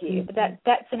with you. But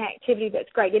that's an activity that's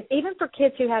great. And even for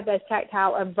kids who have those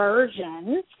tactile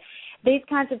aversions, these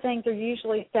kinds of things are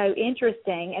usually so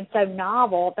interesting and so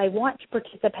novel, they want to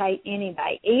participate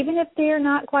anyway. Even if they're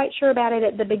not quite sure about it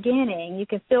at the beginning, you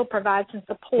can still provide some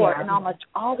support and almost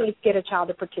always get a child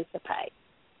to participate.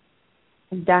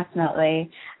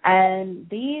 Definitely. And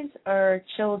these are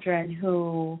children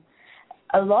who,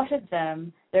 a lot of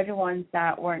them, they're the ones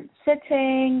that weren't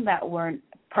sitting, that weren't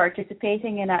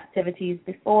participating in activities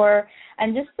before,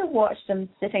 and just to watch them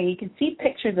sitting, you can see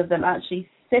pictures of them actually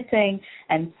sitting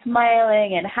and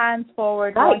smiling and hands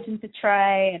forward, wanting to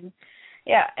try, and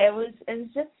it was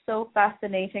just so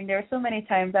fascinating. There were so many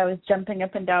times I was jumping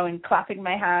up and down and clapping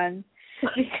my hands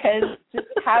because just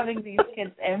having these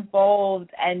kids involved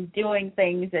and doing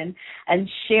things and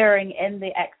sharing in the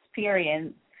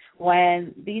experience,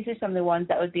 when these are some of the ones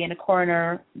that would be in a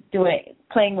corner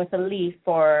playing with a leaf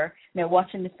or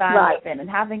watching the fan spin, and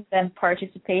having them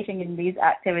participating in these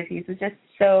activities was just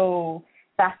so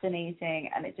fascinating,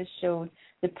 and it just showed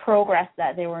the progress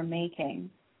that they were making.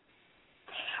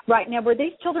 Right. Now, were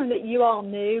these children that you all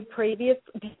knew previous?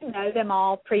 Did you know them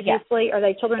all previously? Or are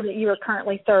they children that you are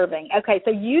currently serving? Okay,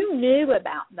 so you knew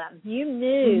about them. You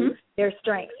knew their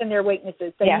strengths and their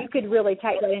weaknesses, so you could really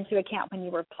take that into account when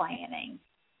you were planning.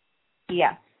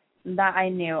 Yes, that I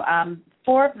knew.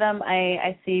 4 of them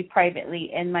I see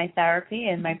privately in my therapy,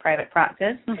 in my private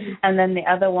practice, and then the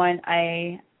other one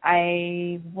I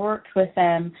worked with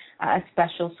him at a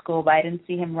special school, but I didn't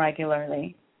see him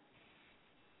regularly.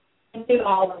 I knew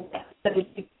all of them, so you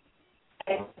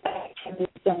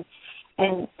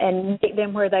and get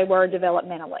them where they were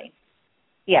developmentally.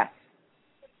 Yeah.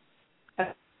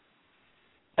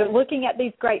 So looking at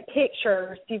these great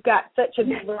pictures, you've got such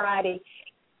a variety.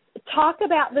 Talk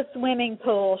about the swimming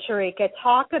pool, Sharika.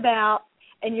 Talk about,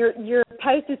 and your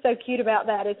post is so cute about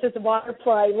that. It says water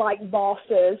play like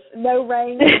bosses. No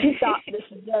rain can stop this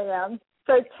jam.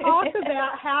 So talk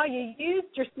about how you used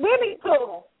your swimming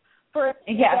pool for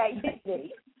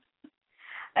activity.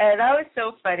 That was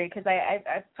so funny because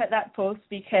I put that post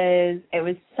because it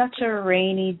was such a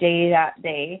rainy day that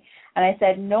day. And I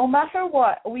said, no matter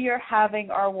what, we are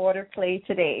having our water play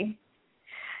today.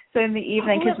 So in the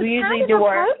evening, because we usually do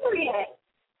our...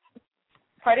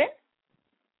 Pardon?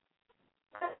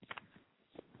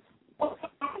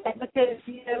 Because,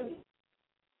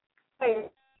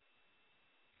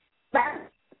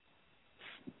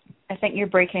 I think you're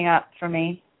breaking up for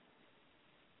me.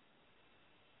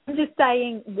 I'm just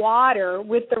saying water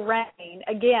with the rain.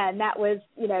 Again, that was,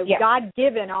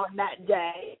 God-given on that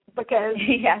day, because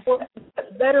what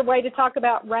a better way to talk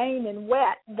about rain and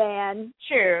wet than...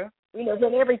 True.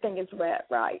 When everything is wet,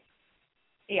 right?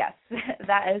 Yes,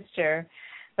 that is true.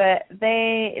 But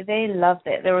they loved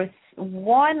it. There was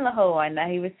one little one that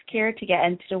he was scared to get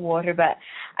into the water, but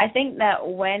I think that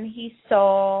when he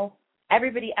saw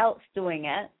everybody else doing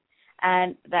it,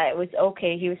 and that it was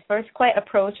okay. He was first quite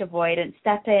approach avoidant,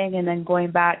 stepping and then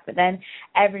going back, but then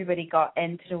everybody got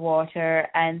into the water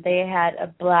and they had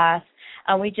a blast.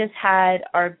 And we just had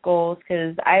our goals,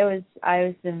 because I was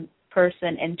the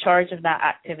person in charge of that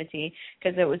activity,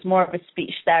 because it was more of a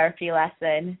speech therapy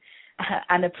lesson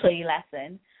and a play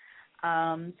lesson.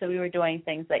 So we were doing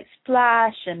things like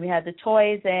splash, and we had the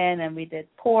toys in, and we did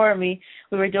pour, and we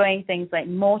were doing things like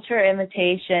motor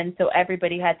imitation, so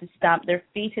everybody had to stamp their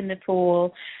feet in the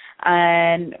pool,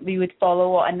 and we would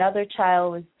follow what another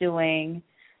child was doing.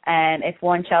 And if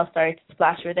one child started to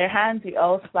splash with their hands, we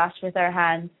all splashed with our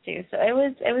hands too. So it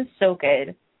was so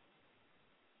good.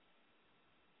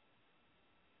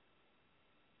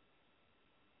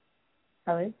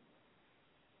 Hello?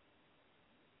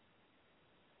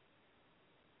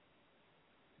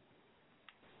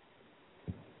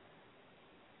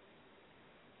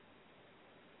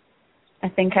 I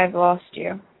think I've lost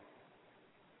you.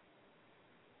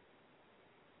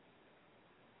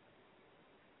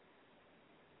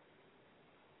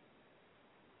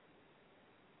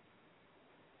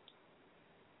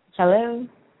 Hello?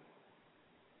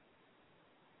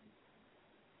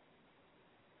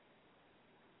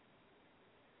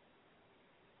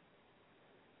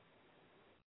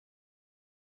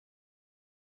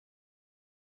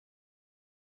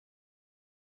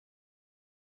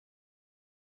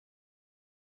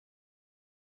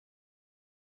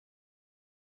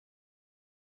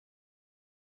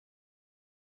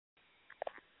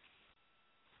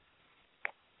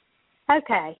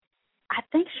 Okay. I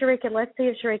think Sharika, let's see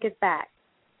if Sharika's back.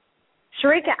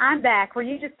 Sharika, I'm back. Were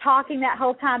you just talking that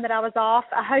whole time that I was off?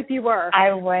 I hope you were.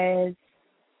 I was.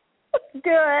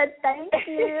 Good. Thank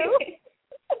you.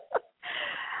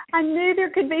 I knew there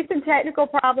could be some technical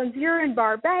problems. You're in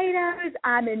Barbados.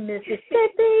 I'm in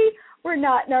Mississippi. We're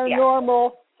not in our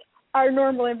normal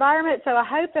environment. So I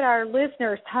hope that our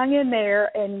listeners hung in there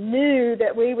and knew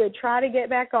that we would try to get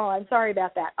back on. Sorry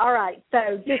about that. All right.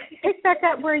 So just pick back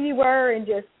up where you were and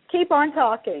just keep on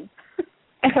talking.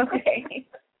 Okay.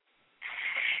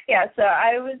 Yeah, so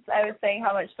I was saying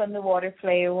how much fun the water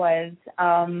play was,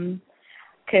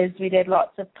 because we did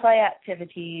lots of play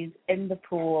activities in the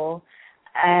pool,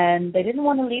 and they didn't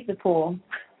want to leave the pool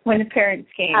when the parents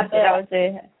came. So that was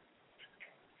good.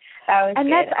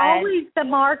 That's always the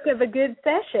mark of a good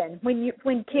session, when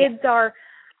kids are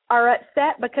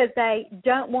upset because they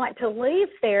don't want to leave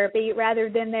therapy rather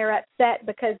than they're upset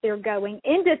because they're going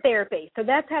into therapy. So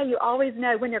that's how you always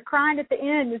know when they're crying at the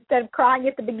end instead of crying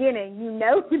at the beginning. You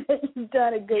know that you've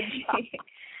done a good job.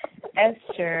 That's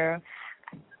true.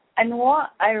 And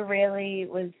what I really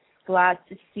was glad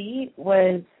to see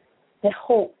was the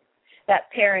hope that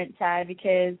parents had,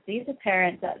 because these are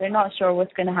parents that they're not sure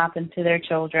what's going to happen to their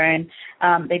children.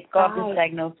 They've got the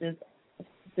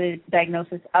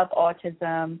diagnosis of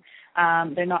autism.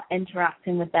 They're not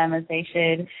interacting with them as they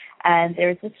should, and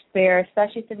there's this fear,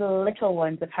 especially for the little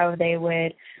ones, of how they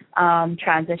would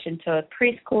transition to a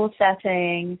preschool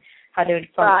setting, how they would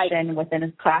function within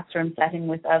a classroom setting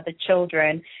with other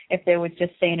children, if they would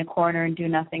just stay in a corner and do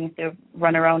nothing, if they would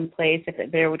run around the place,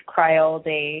 if they would cry all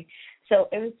day. So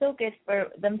it was so good for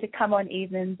them to come on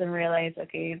evenings and realize,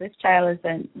 okay, this child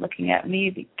isn't looking at me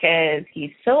because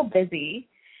he's so busy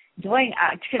doing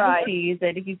activities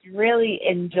that he's really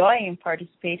enjoying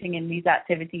participating in these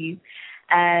activities.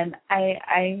 And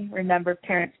I remember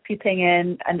parents peeping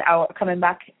in an hour, coming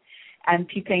back and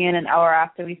peeping in an hour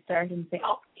after we started and saying,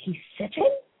 oh, he's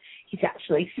sitting? He's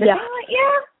actually sitting?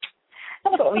 Yeah,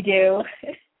 that's what we do.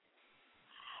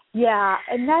 Yeah,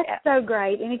 and that's so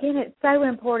great. And again, it's so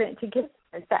important to give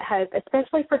that hope,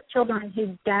 especially for children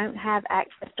who don't have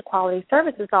access to quality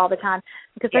services all the time,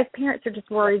 because those parents are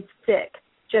just worried sick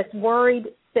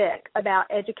about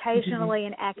educationally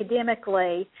and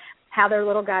academically how their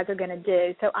little guys are going to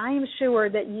do. So I am sure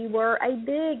that you were a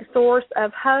big source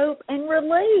of hope and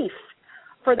relief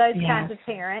for those kinds of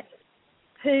parents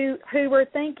who were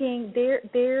thinking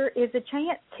there is a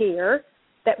chance here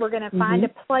that we're going to find a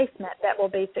placement that will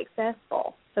be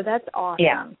successful. So that's awesome.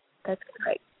 Yeah. That's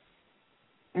great.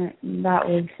 That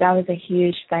was a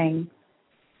huge thing.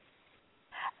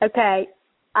 Okay.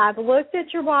 I've looked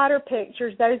at your water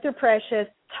pictures. Those are precious.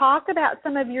 Talk about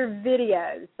some of your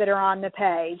videos that are on the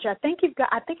page. I think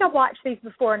I watched these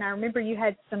before, and I remember you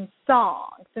had some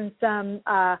songs and some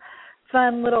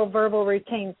fun little verbal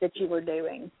routines that you were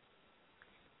doing.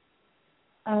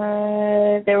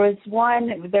 There was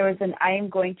an I am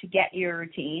going to get you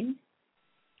routine.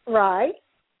 Right.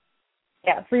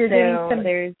 Yeah. So you're doing some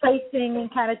chasing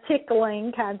and kind of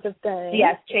tickling kinds of things.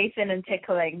 Yes, chasing and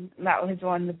tickling. That was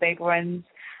one of the big ones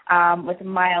with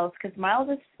Miles, because Miles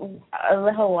is a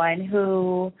little one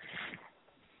who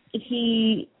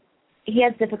he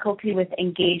has difficulty with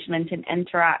engagement and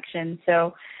interaction.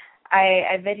 So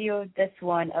I videoed this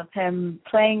one of him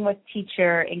playing with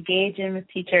teacher, engaging with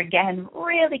teacher, getting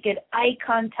really good eye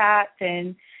contact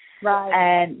and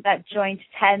that joint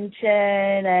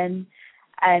attention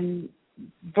and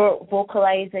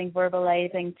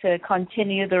verbalizing to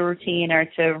continue the routine or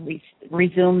to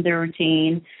resume the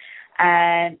routine.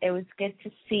 And it was good to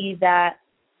see that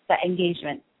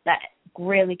engagement, that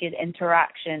really good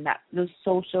interaction, that those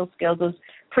social skills, those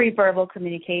pre-verbal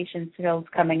communication skills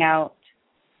coming out.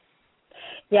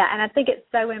 Yeah, and I think it's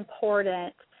so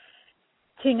important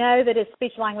to know that as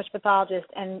speech language pathologists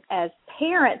and as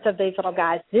parents of these little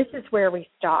guys, this is where we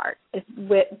start.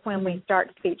 When we start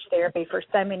speech therapy for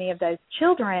so many of those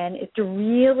children, is to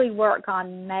really work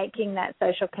on making that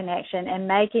social connection and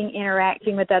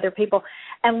interacting with other people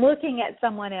and looking at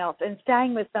someone else and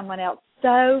staying with someone else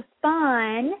so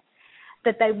fun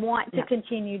that they want to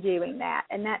continue doing that.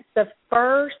 And that's the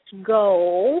first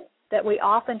goal that we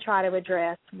often try to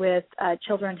address with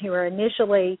children who are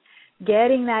initially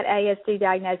getting that ASD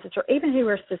diagnosis or even who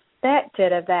are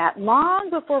suspected of that.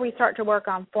 Long before we start to work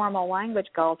on formal language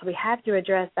goals, we have to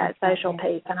address that social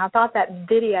piece. And I thought that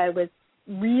video was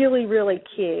really, really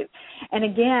cute. And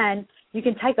again, you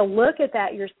can take a look at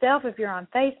that yourself if you're on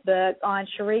Facebook on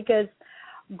Sharika's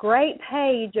great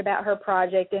page about her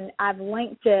project, and I've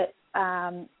linked it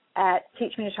at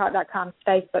teachmetotalk.com's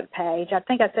Facebook page. I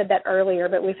think I said that earlier,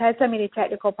 but we've had so many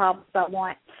technical problems, I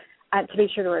want to be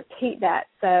sure to repeat that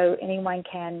so anyone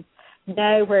can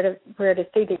know where to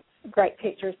see the great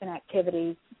pictures and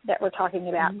activities that we're talking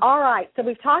about. All right, so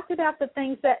we've talked about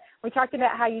we talked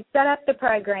about how you set up the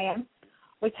program.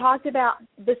 We talked about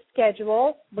the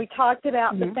schedule. We talked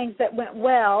about the things that went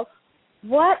well.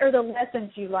 What are the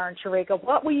lessons you learned, Sharika?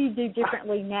 What will you do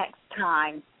differently next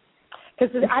time?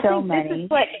 Because I think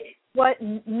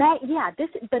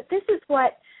this is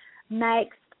what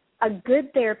makes a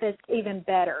good therapist even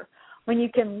better. When you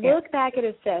can look back at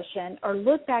a session or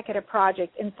look back at a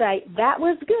project and say, that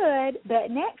was good, but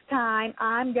next time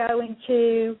I'm going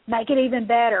to make it even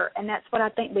better. And that's what I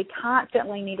think we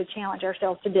constantly need to challenge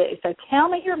ourselves to do. So tell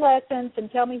me your lessons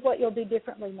and tell me what you'll do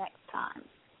differently next time.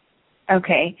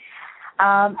 Okay.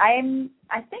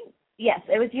 I think, yes,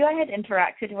 it was you I had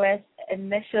interacted with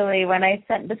initially when I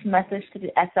sent this message to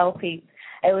the SLP.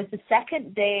 It was the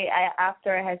second day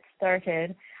after I had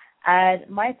started. And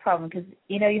my problem, because,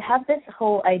 you have this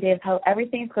whole idea of how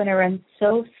everything's going to run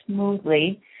so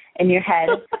smoothly in your head,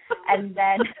 and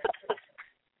then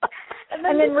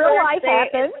real life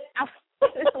happens.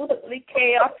 Absolutely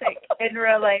chaotic in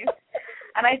real life.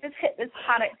 And I just hit this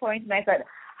panic point, and I thought,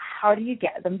 how do you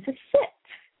get them to sit?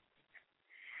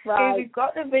 Right. We've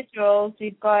got the visuals,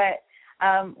 we've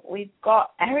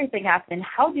got everything happening.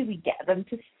 How do we get them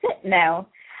to sit now?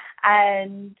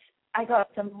 And I got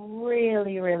some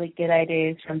really, really good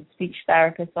ideas from speech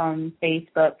therapists on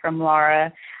Facebook, from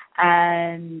Laura,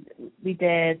 and we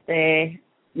did the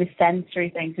sensory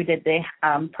things. We did the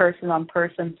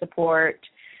person-on-person support,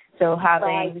 so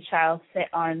having the child sit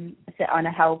on a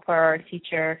helper or a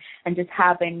teacher, and just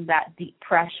having that deep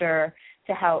pressure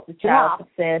to help the child to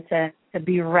sit and to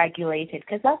be regulated,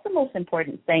 because that's the most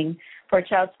important thing, for a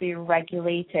child to be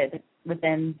regulated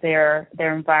within their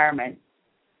environment.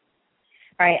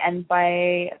 Right, and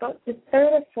by about the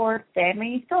third or fourth day,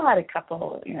 you still had a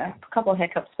couple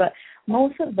hiccups, but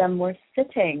most of them were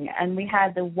sitting, and we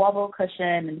had the wobble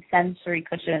cushion and sensory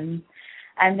cushions,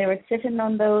 and they were sitting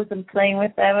on those and playing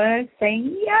with them. And I was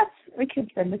saying, yes, we can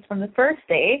send this from the first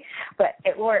day, but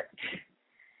it worked.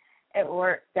 It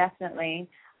worked, definitely.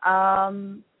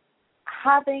 Being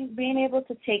able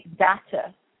to take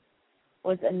data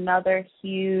was another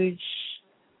huge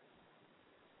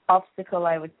obstacle,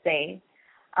 I would say.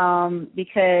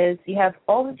 Because you have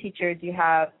all the teachers, you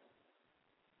have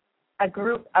a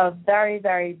group of very,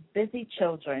 very busy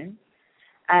children,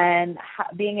 and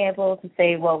being able to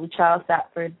say, well, the child sat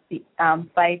for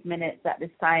 5 minutes at this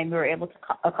time, we were able to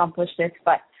accomplish this,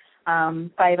 but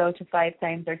 5 out of 5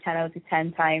 times or 10 out of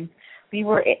 10 times, we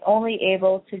were only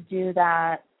able to do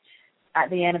that at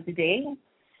the end of the day,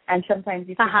 and sometimes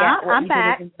you forget what I'm you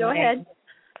back. did in the Go morning. ahead.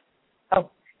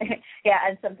 Yeah,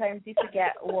 and sometimes you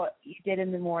forget what you did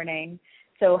in the morning.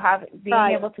 So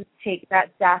being able to take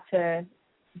that data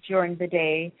during the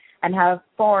day and have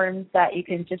forms that you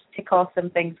can just tick off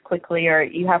some things quickly, or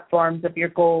you have forms of your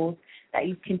goals that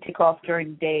you can tick off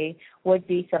during the day, would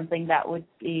be something that would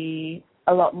be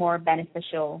a lot more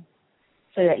beneficial,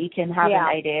 so that you can have an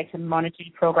idea to monitor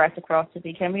your progress across the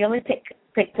week. And we only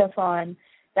picked up on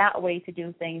that way to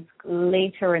do things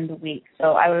later in the week.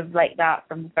 So I would like that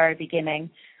from the very beginning,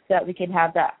 so that we can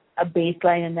have that a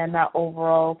baseline and then that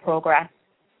overall progress.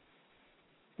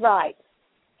 Right.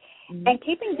 And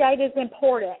keeping data is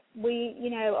important.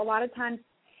 A lot of times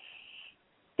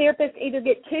therapists either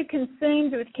get too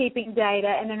consumed with keeping data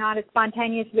and they're not as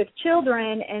spontaneous with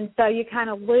children, and so you kind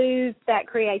of lose that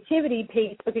creativity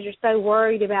piece because you're so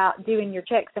worried about doing your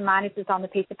checks and minuses on the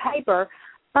piece of paper.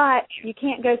 But you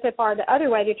can't go so far the other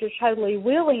way that you're totally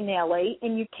willy-nilly,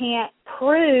 and you can't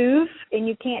prove and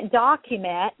you can't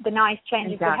document the nice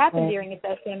changes that happen during a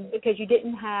session because you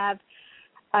didn't have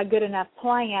a good enough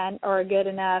plan or a good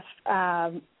enough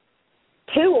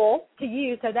tool to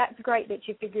use. So that's great that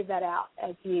you figured that out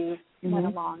as you went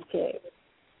along too.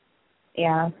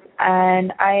 Yeah,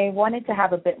 and I wanted to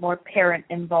have a bit more parent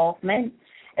involvement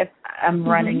if I'm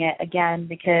running it again,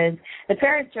 because the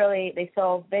parents really, they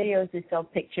saw videos, they saw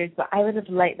pictures, but I would have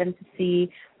liked them to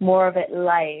see more of it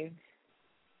live,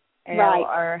 know,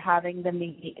 or having them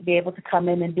be able to come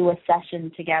in and do a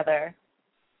session together.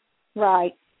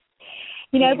 Right.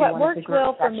 What worked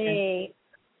well for me,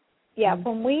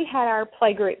 when we had our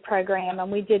playgroup program,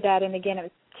 and we did that, and again, it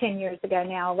was 10 years ago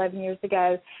now, 11 years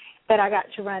ago, that I got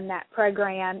to run that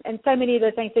program. And so many of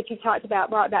the things that you talked about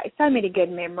brought back so many good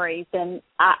memories. And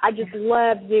I just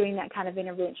loved doing that kind of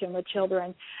intervention with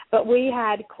children. But we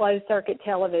had closed-circuit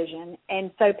television.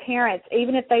 And so parents,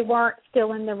 even if they weren't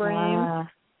still in the room,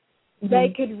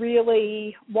 they could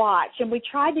really watch. And we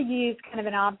tried to use kind of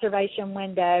an observation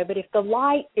window. But if the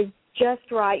light is just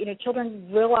right, children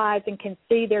realize and can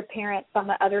see their parents on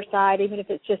the other side, even if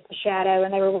it's just a shadow,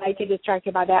 and they were way too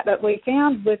distracted by that. But we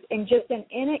found in just an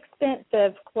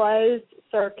inexpensive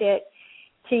closed-circuit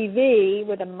TV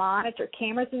with a monitor,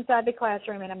 cameras inside the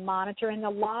classroom and a monitor in the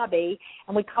lobby,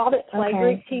 and we called it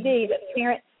Playgroup TV, that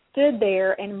parents stood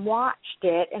there and watched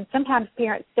it, and sometimes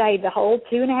parents stayed the whole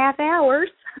 2.5 hours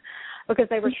because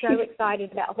they were so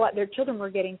excited about what their children were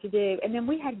getting to do. And then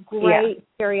we had great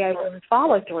carryover and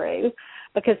follow-through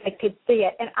because they could see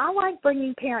it. And I like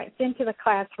bringing parents into the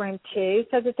classroom, too,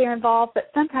 so that they're involved,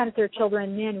 but sometimes their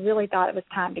children then really thought it was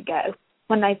time to go.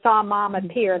 When they saw Mom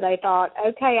appear, they thought,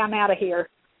 okay, I'm out of here.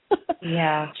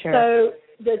 Yeah, sure.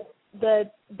 So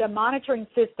the monitoring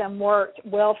system worked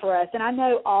well for us. And I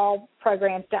know all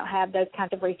programs don't have those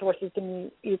kinds of resources,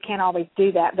 and you can't always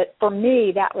do that. But for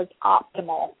me, that was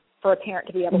optimal for a parent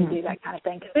to be able to do that kind of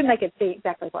thing, because then they could see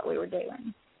exactly what we were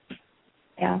doing.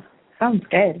 Yeah, sounds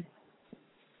good.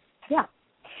 Yeah.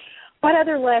 What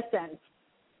other lessons?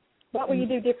 What will you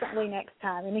do differently next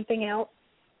time? Anything else?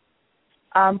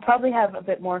 Probably have a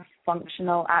bit more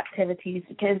functional activities,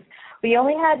 because we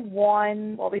only had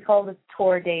one, what we call the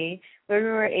tour day, where we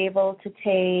were able to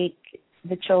take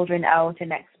the children out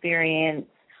and experience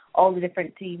all the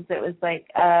different themes. It was like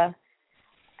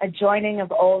a joining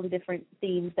of all the different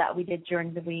themes that we did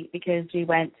during the week, because we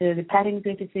went to the petting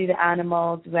zoo to see the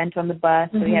animals, we went on the bus,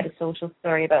 so we had a social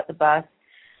story about the bus.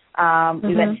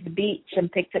 We went to the beach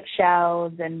and picked up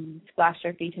shells and splashed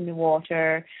our feet in the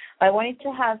water. But I wanted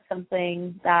to have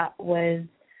something that was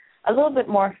a little bit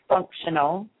more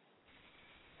functional.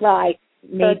 Right.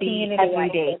 Maybe every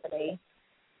day. Activity.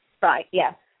 Right.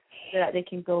 Yes. So that they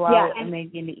can go out and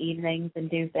maybe in the evenings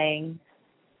and do things.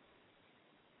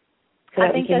 So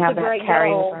I think that's a great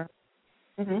goal.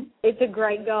 It's a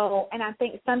great goal, and I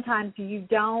think sometimes you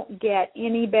don't get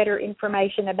any better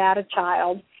information about a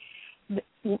child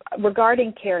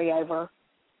regarding carryover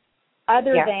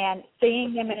other than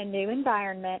seeing them in a new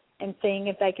environment and seeing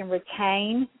if they can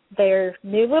retain their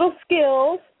new little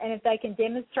skills and if they can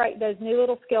demonstrate those new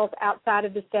little skills outside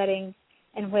of the setting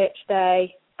in which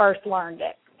they first learned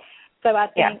it. So I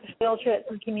think field trips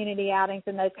and community outings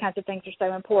and those kinds of things are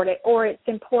so important. Or it's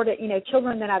important,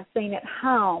 children that I've seen at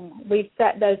home, we've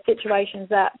set those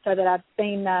situations up so that I've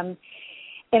seen them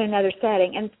in another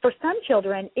setting. And for some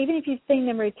children, even if you've seen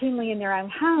them routinely in their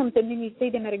own homes and then you see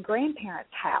them at a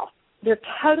grandparent's house, they're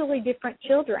totally different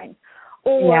children.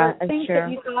 Or things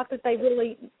that you thought that they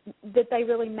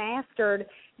really mastered,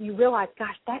 you realize,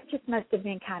 gosh, that just must have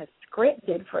been kind of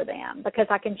scripted for them, because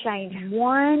I can change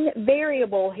one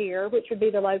variable here, which would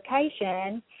be the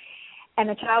location, and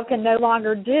the child can no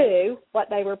longer do what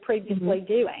they were previously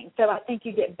doing. So I think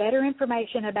you get better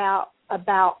information about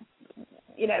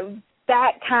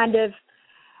that kind of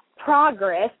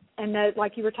progress, and those,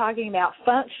 like you were talking about,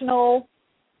 functional,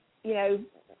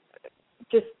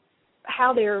 just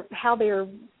how they're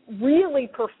really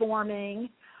performing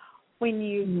when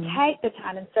you take the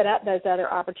time and set up those other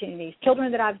opportunities.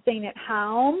 Children that I've seen at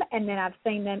home, and then I've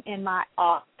seen them in my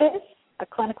office, a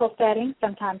clinical setting,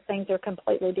 sometimes things are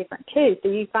completely different too. So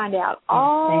you find out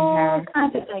all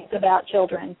kinds of things about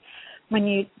children when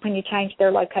you change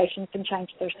their locations and change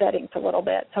their settings a little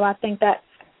bit. So I think that's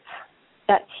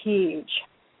That's huge.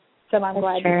 So I'm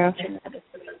glad you mentioned that.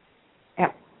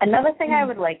 Yeah. Another thing I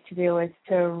would like to do is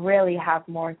to really have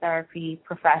more therapy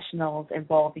professionals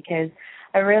involved, because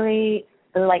I really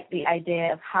like the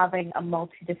idea of having a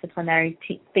multidisciplinary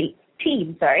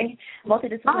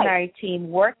team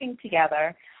working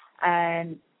together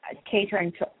and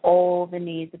catering to all the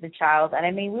needs of the child. And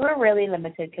I mean, we were really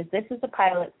limited because this is a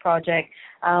pilot project.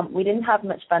 We didn't have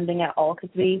much funding at all, because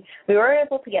we were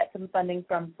able to get some funding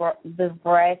from the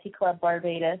Variety Club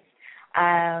Barbados,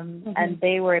 and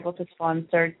they were able to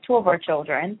sponsor 2 of our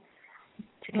children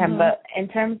to come. But in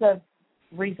terms of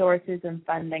resources and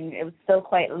funding, it was still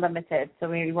quite limited, so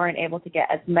we weren't able to get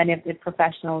as many of the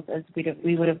professionals as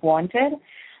we would have wanted.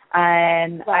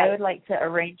 And I would like to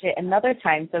arrange it another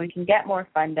time so we can get more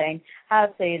funding,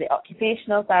 have, say, the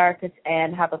occupational therapist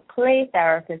and have a play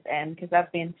therapist in, because I've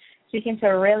been speaking to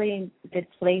a really good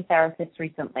play therapist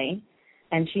recently,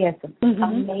 and she has some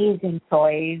amazing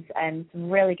toys and some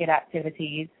really good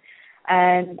activities,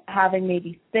 and having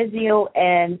maybe physio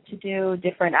and to do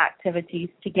different activities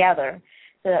together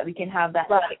so that we can have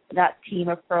that team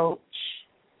approach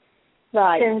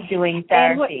to doing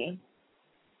therapy.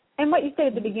 And what you said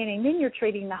at the beginning, then you're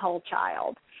treating the whole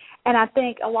child. And I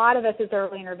think a lot of us as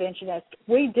early interventionists,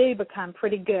 we do become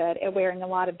pretty good at wearing a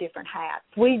lot of different hats.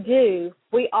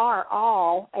 We are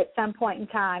all at some point in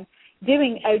time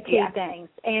doing OT things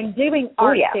and doing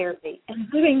art therapy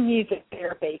and doing music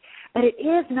therapy. But it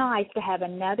is nice to have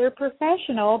another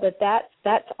professional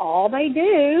that's all they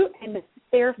do and it's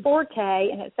their forte,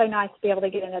 and it's so nice to be able to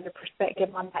get another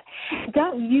perspective on that.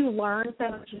 Don't you learn so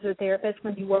much as a therapist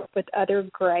when you work with other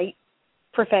great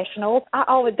professionals?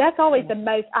 That's always the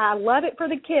most. I love it for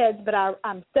the kids, but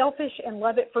I'm selfish and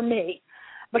love it for me,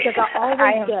 because I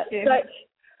always get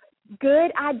such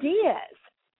good ideas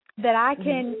that I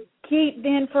can keep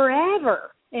then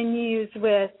forever and use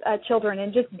with children,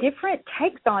 and just different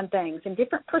takes on things and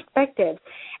different perspectives,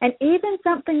 and even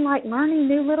something like learning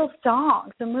new little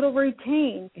songs and little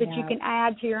routines that you can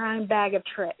add to your own bag of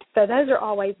tricks. So those are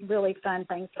always really fun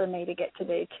things for me to get to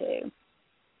do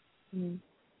too.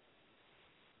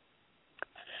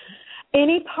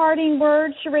 Any parting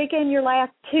words, Sharika, in your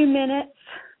last 2 minutes?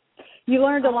 You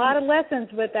learned a lot of lessons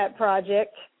with that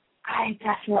project. I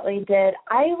definitely did.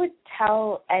 I would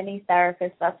tell any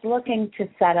therapist that's looking to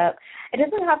set up, it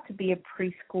doesn't have to be a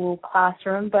preschool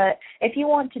classroom, but if you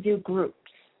want to do groups,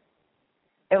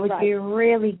 it would be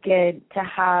really good to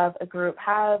have a group,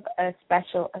 have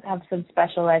some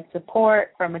special ed support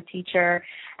from a teacher,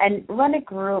 and run a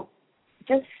group.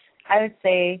 Just, I would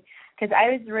say, because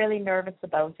I was really nervous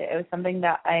about it. It was something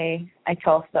that I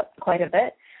tossed up quite a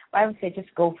bit. I would say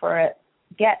just go for it.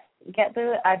 Get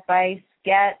the advice.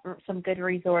 Get some good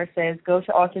resources. Go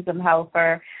to Autism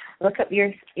Helper. Look up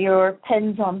your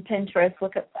pins on Pinterest.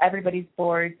 Look at everybody's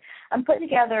boards and put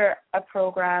together a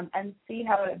program and see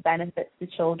how it benefits the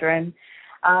children.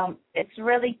 It's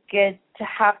really good to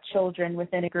have children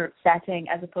within a group setting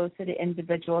as opposed to the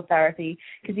individual therapy,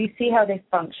 because you see how they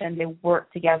function. They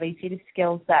work together. You see the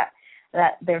skills that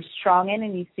they're strong in,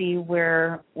 and you see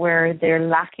where they're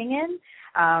lacking in.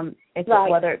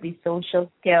 Whether it be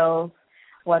social skills,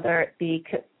 whether it be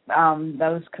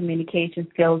those communication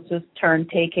skills, just turn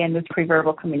taking, those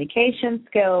preverbal communication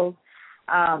skills.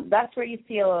 That's where you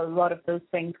see a lot of those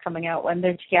things coming out when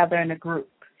they're together in a group.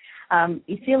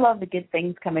 You see a lot of the good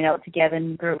things coming out together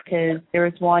in a group, because there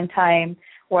was one time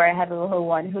where I had a little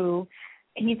one who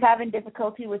he's having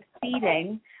difficulty with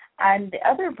feeding, and the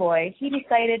other boy, he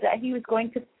decided that he was going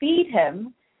to feed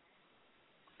him,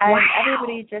 and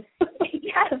everybody just,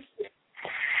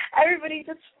 everybody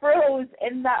just froze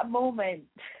in that moment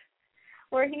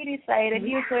where he decided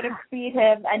he was going to feed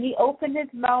him, and he opened his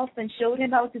mouth and showed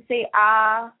him how to say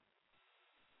ah,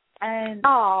 and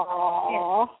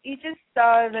you just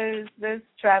saw those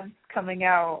strands coming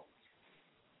out.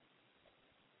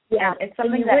 Yeah, and it's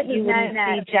something that you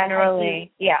wouldn't see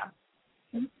generally. Yeah,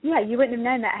 you wouldn't have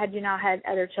known that had you not had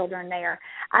other children there.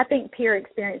 I think peer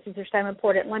experiences are so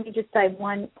important. Let me just say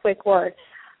one quick word.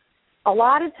 A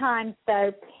lot of times,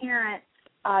 though, parents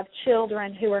of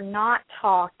children who are not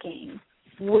talking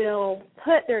will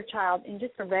put their child in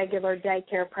just a regular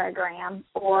daycare program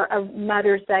or a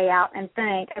Mother's Day out and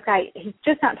think, okay, he's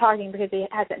just not talking because he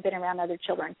hasn't been around other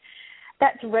children.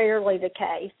 That's rarely the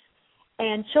case.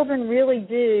 And children really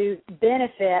do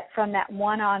benefit from that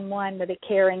one-on-one with a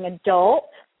caring adult,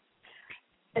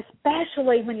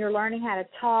 especially when you're learning how to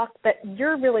talk, but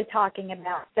you're really talking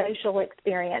about social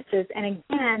experiences. And,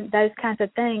 again, those kinds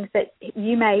of things that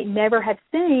you may never have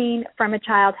seen from a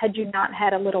child had you not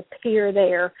had a little peer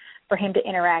there for him to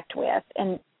interact with,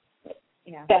 and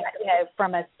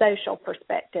from a social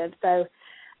perspective. So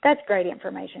That's great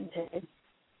information, too.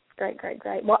 Great, great,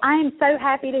 great. Well, I am so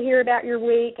happy to hear about your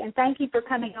week, and thank you for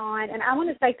coming on. And I want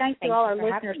to say thanks to all our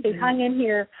listeners who hung in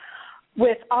here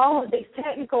with all of these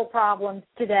technical problems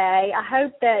today. I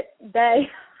hope that they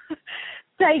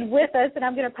stayed with us, and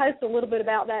I'm going to post a little bit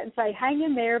about that and say hang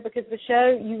in there, because the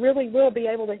show, you really will be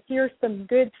able to hear some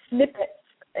good snippets,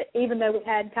 even though we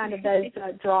had kind of those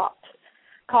dropped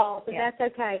calls. But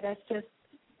that's okay. That's just,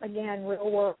 again,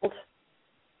 real world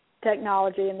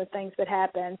technology and the things that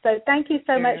happen. So thank you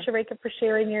so much, Sharika, for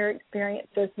sharing your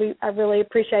experiences. I really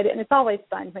appreciate it, and it's always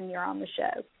fun when you're on the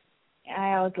show.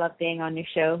 I always love being on your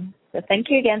show. So thank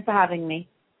you again for having me.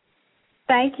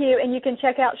 Thank you, and you can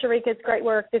check out Sharika's great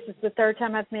work. This is the third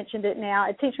time I've mentioned it now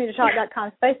at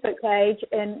TeachMeToTalk.com's Facebook page,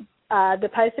 and the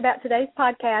post about today's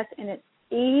podcast, and it's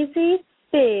Easy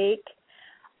Speak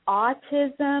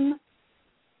Autism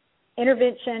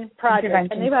Intervention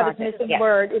Project. I knew I was missing a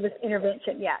word. It was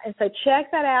intervention, And so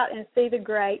check that out and see the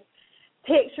great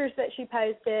pictures that she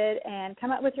posted, and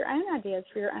come up with your own ideas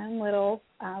for your own little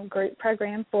group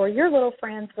program for your little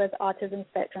friends with autism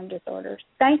spectrum disorders.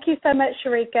 Thank you so much,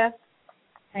 Sharika.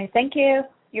 Right, thank you.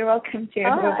 You're welcome, too.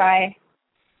 Bye-bye.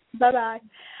 Bye-bye.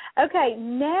 Okay,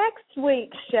 next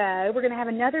week's show, we're going to have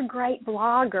another great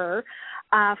blogger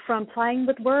from Playing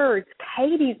with Words.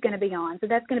 Katie's going to be on, so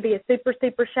that's going to be a super,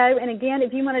 super show. And, again,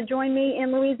 if you want to join me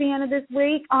in Louisiana this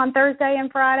week on Thursday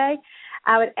and Friday,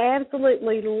 I would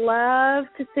absolutely love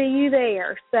to see you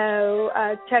there. So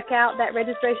check out that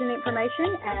registration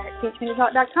information at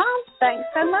teachmetotalk.com. Thanks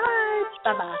so much.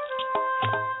 Bye-bye.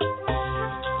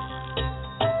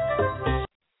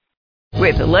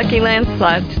 With the Lucky Land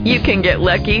Slots, you can get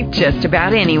lucky just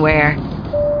about anywhere.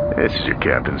 This is your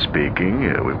captain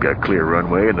speaking. We've got clear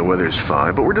runway and the weather's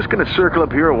fine, but we're just going to circle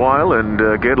up here a while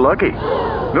and get lucky.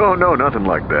 No, nothing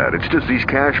like that. It's just these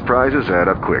cash prizes add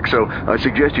up quick. So I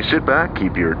suggest you sit back,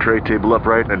 keep your tray table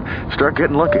upright, and start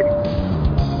getting lucky.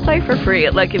 Play for free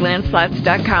at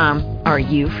LuckyLandSlots.com. Are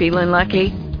you feeling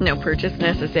lucky? No purchase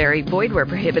necessary. Void where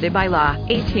prohibited by law.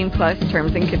 18+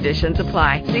 terms and conditions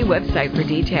apply. See website for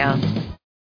details.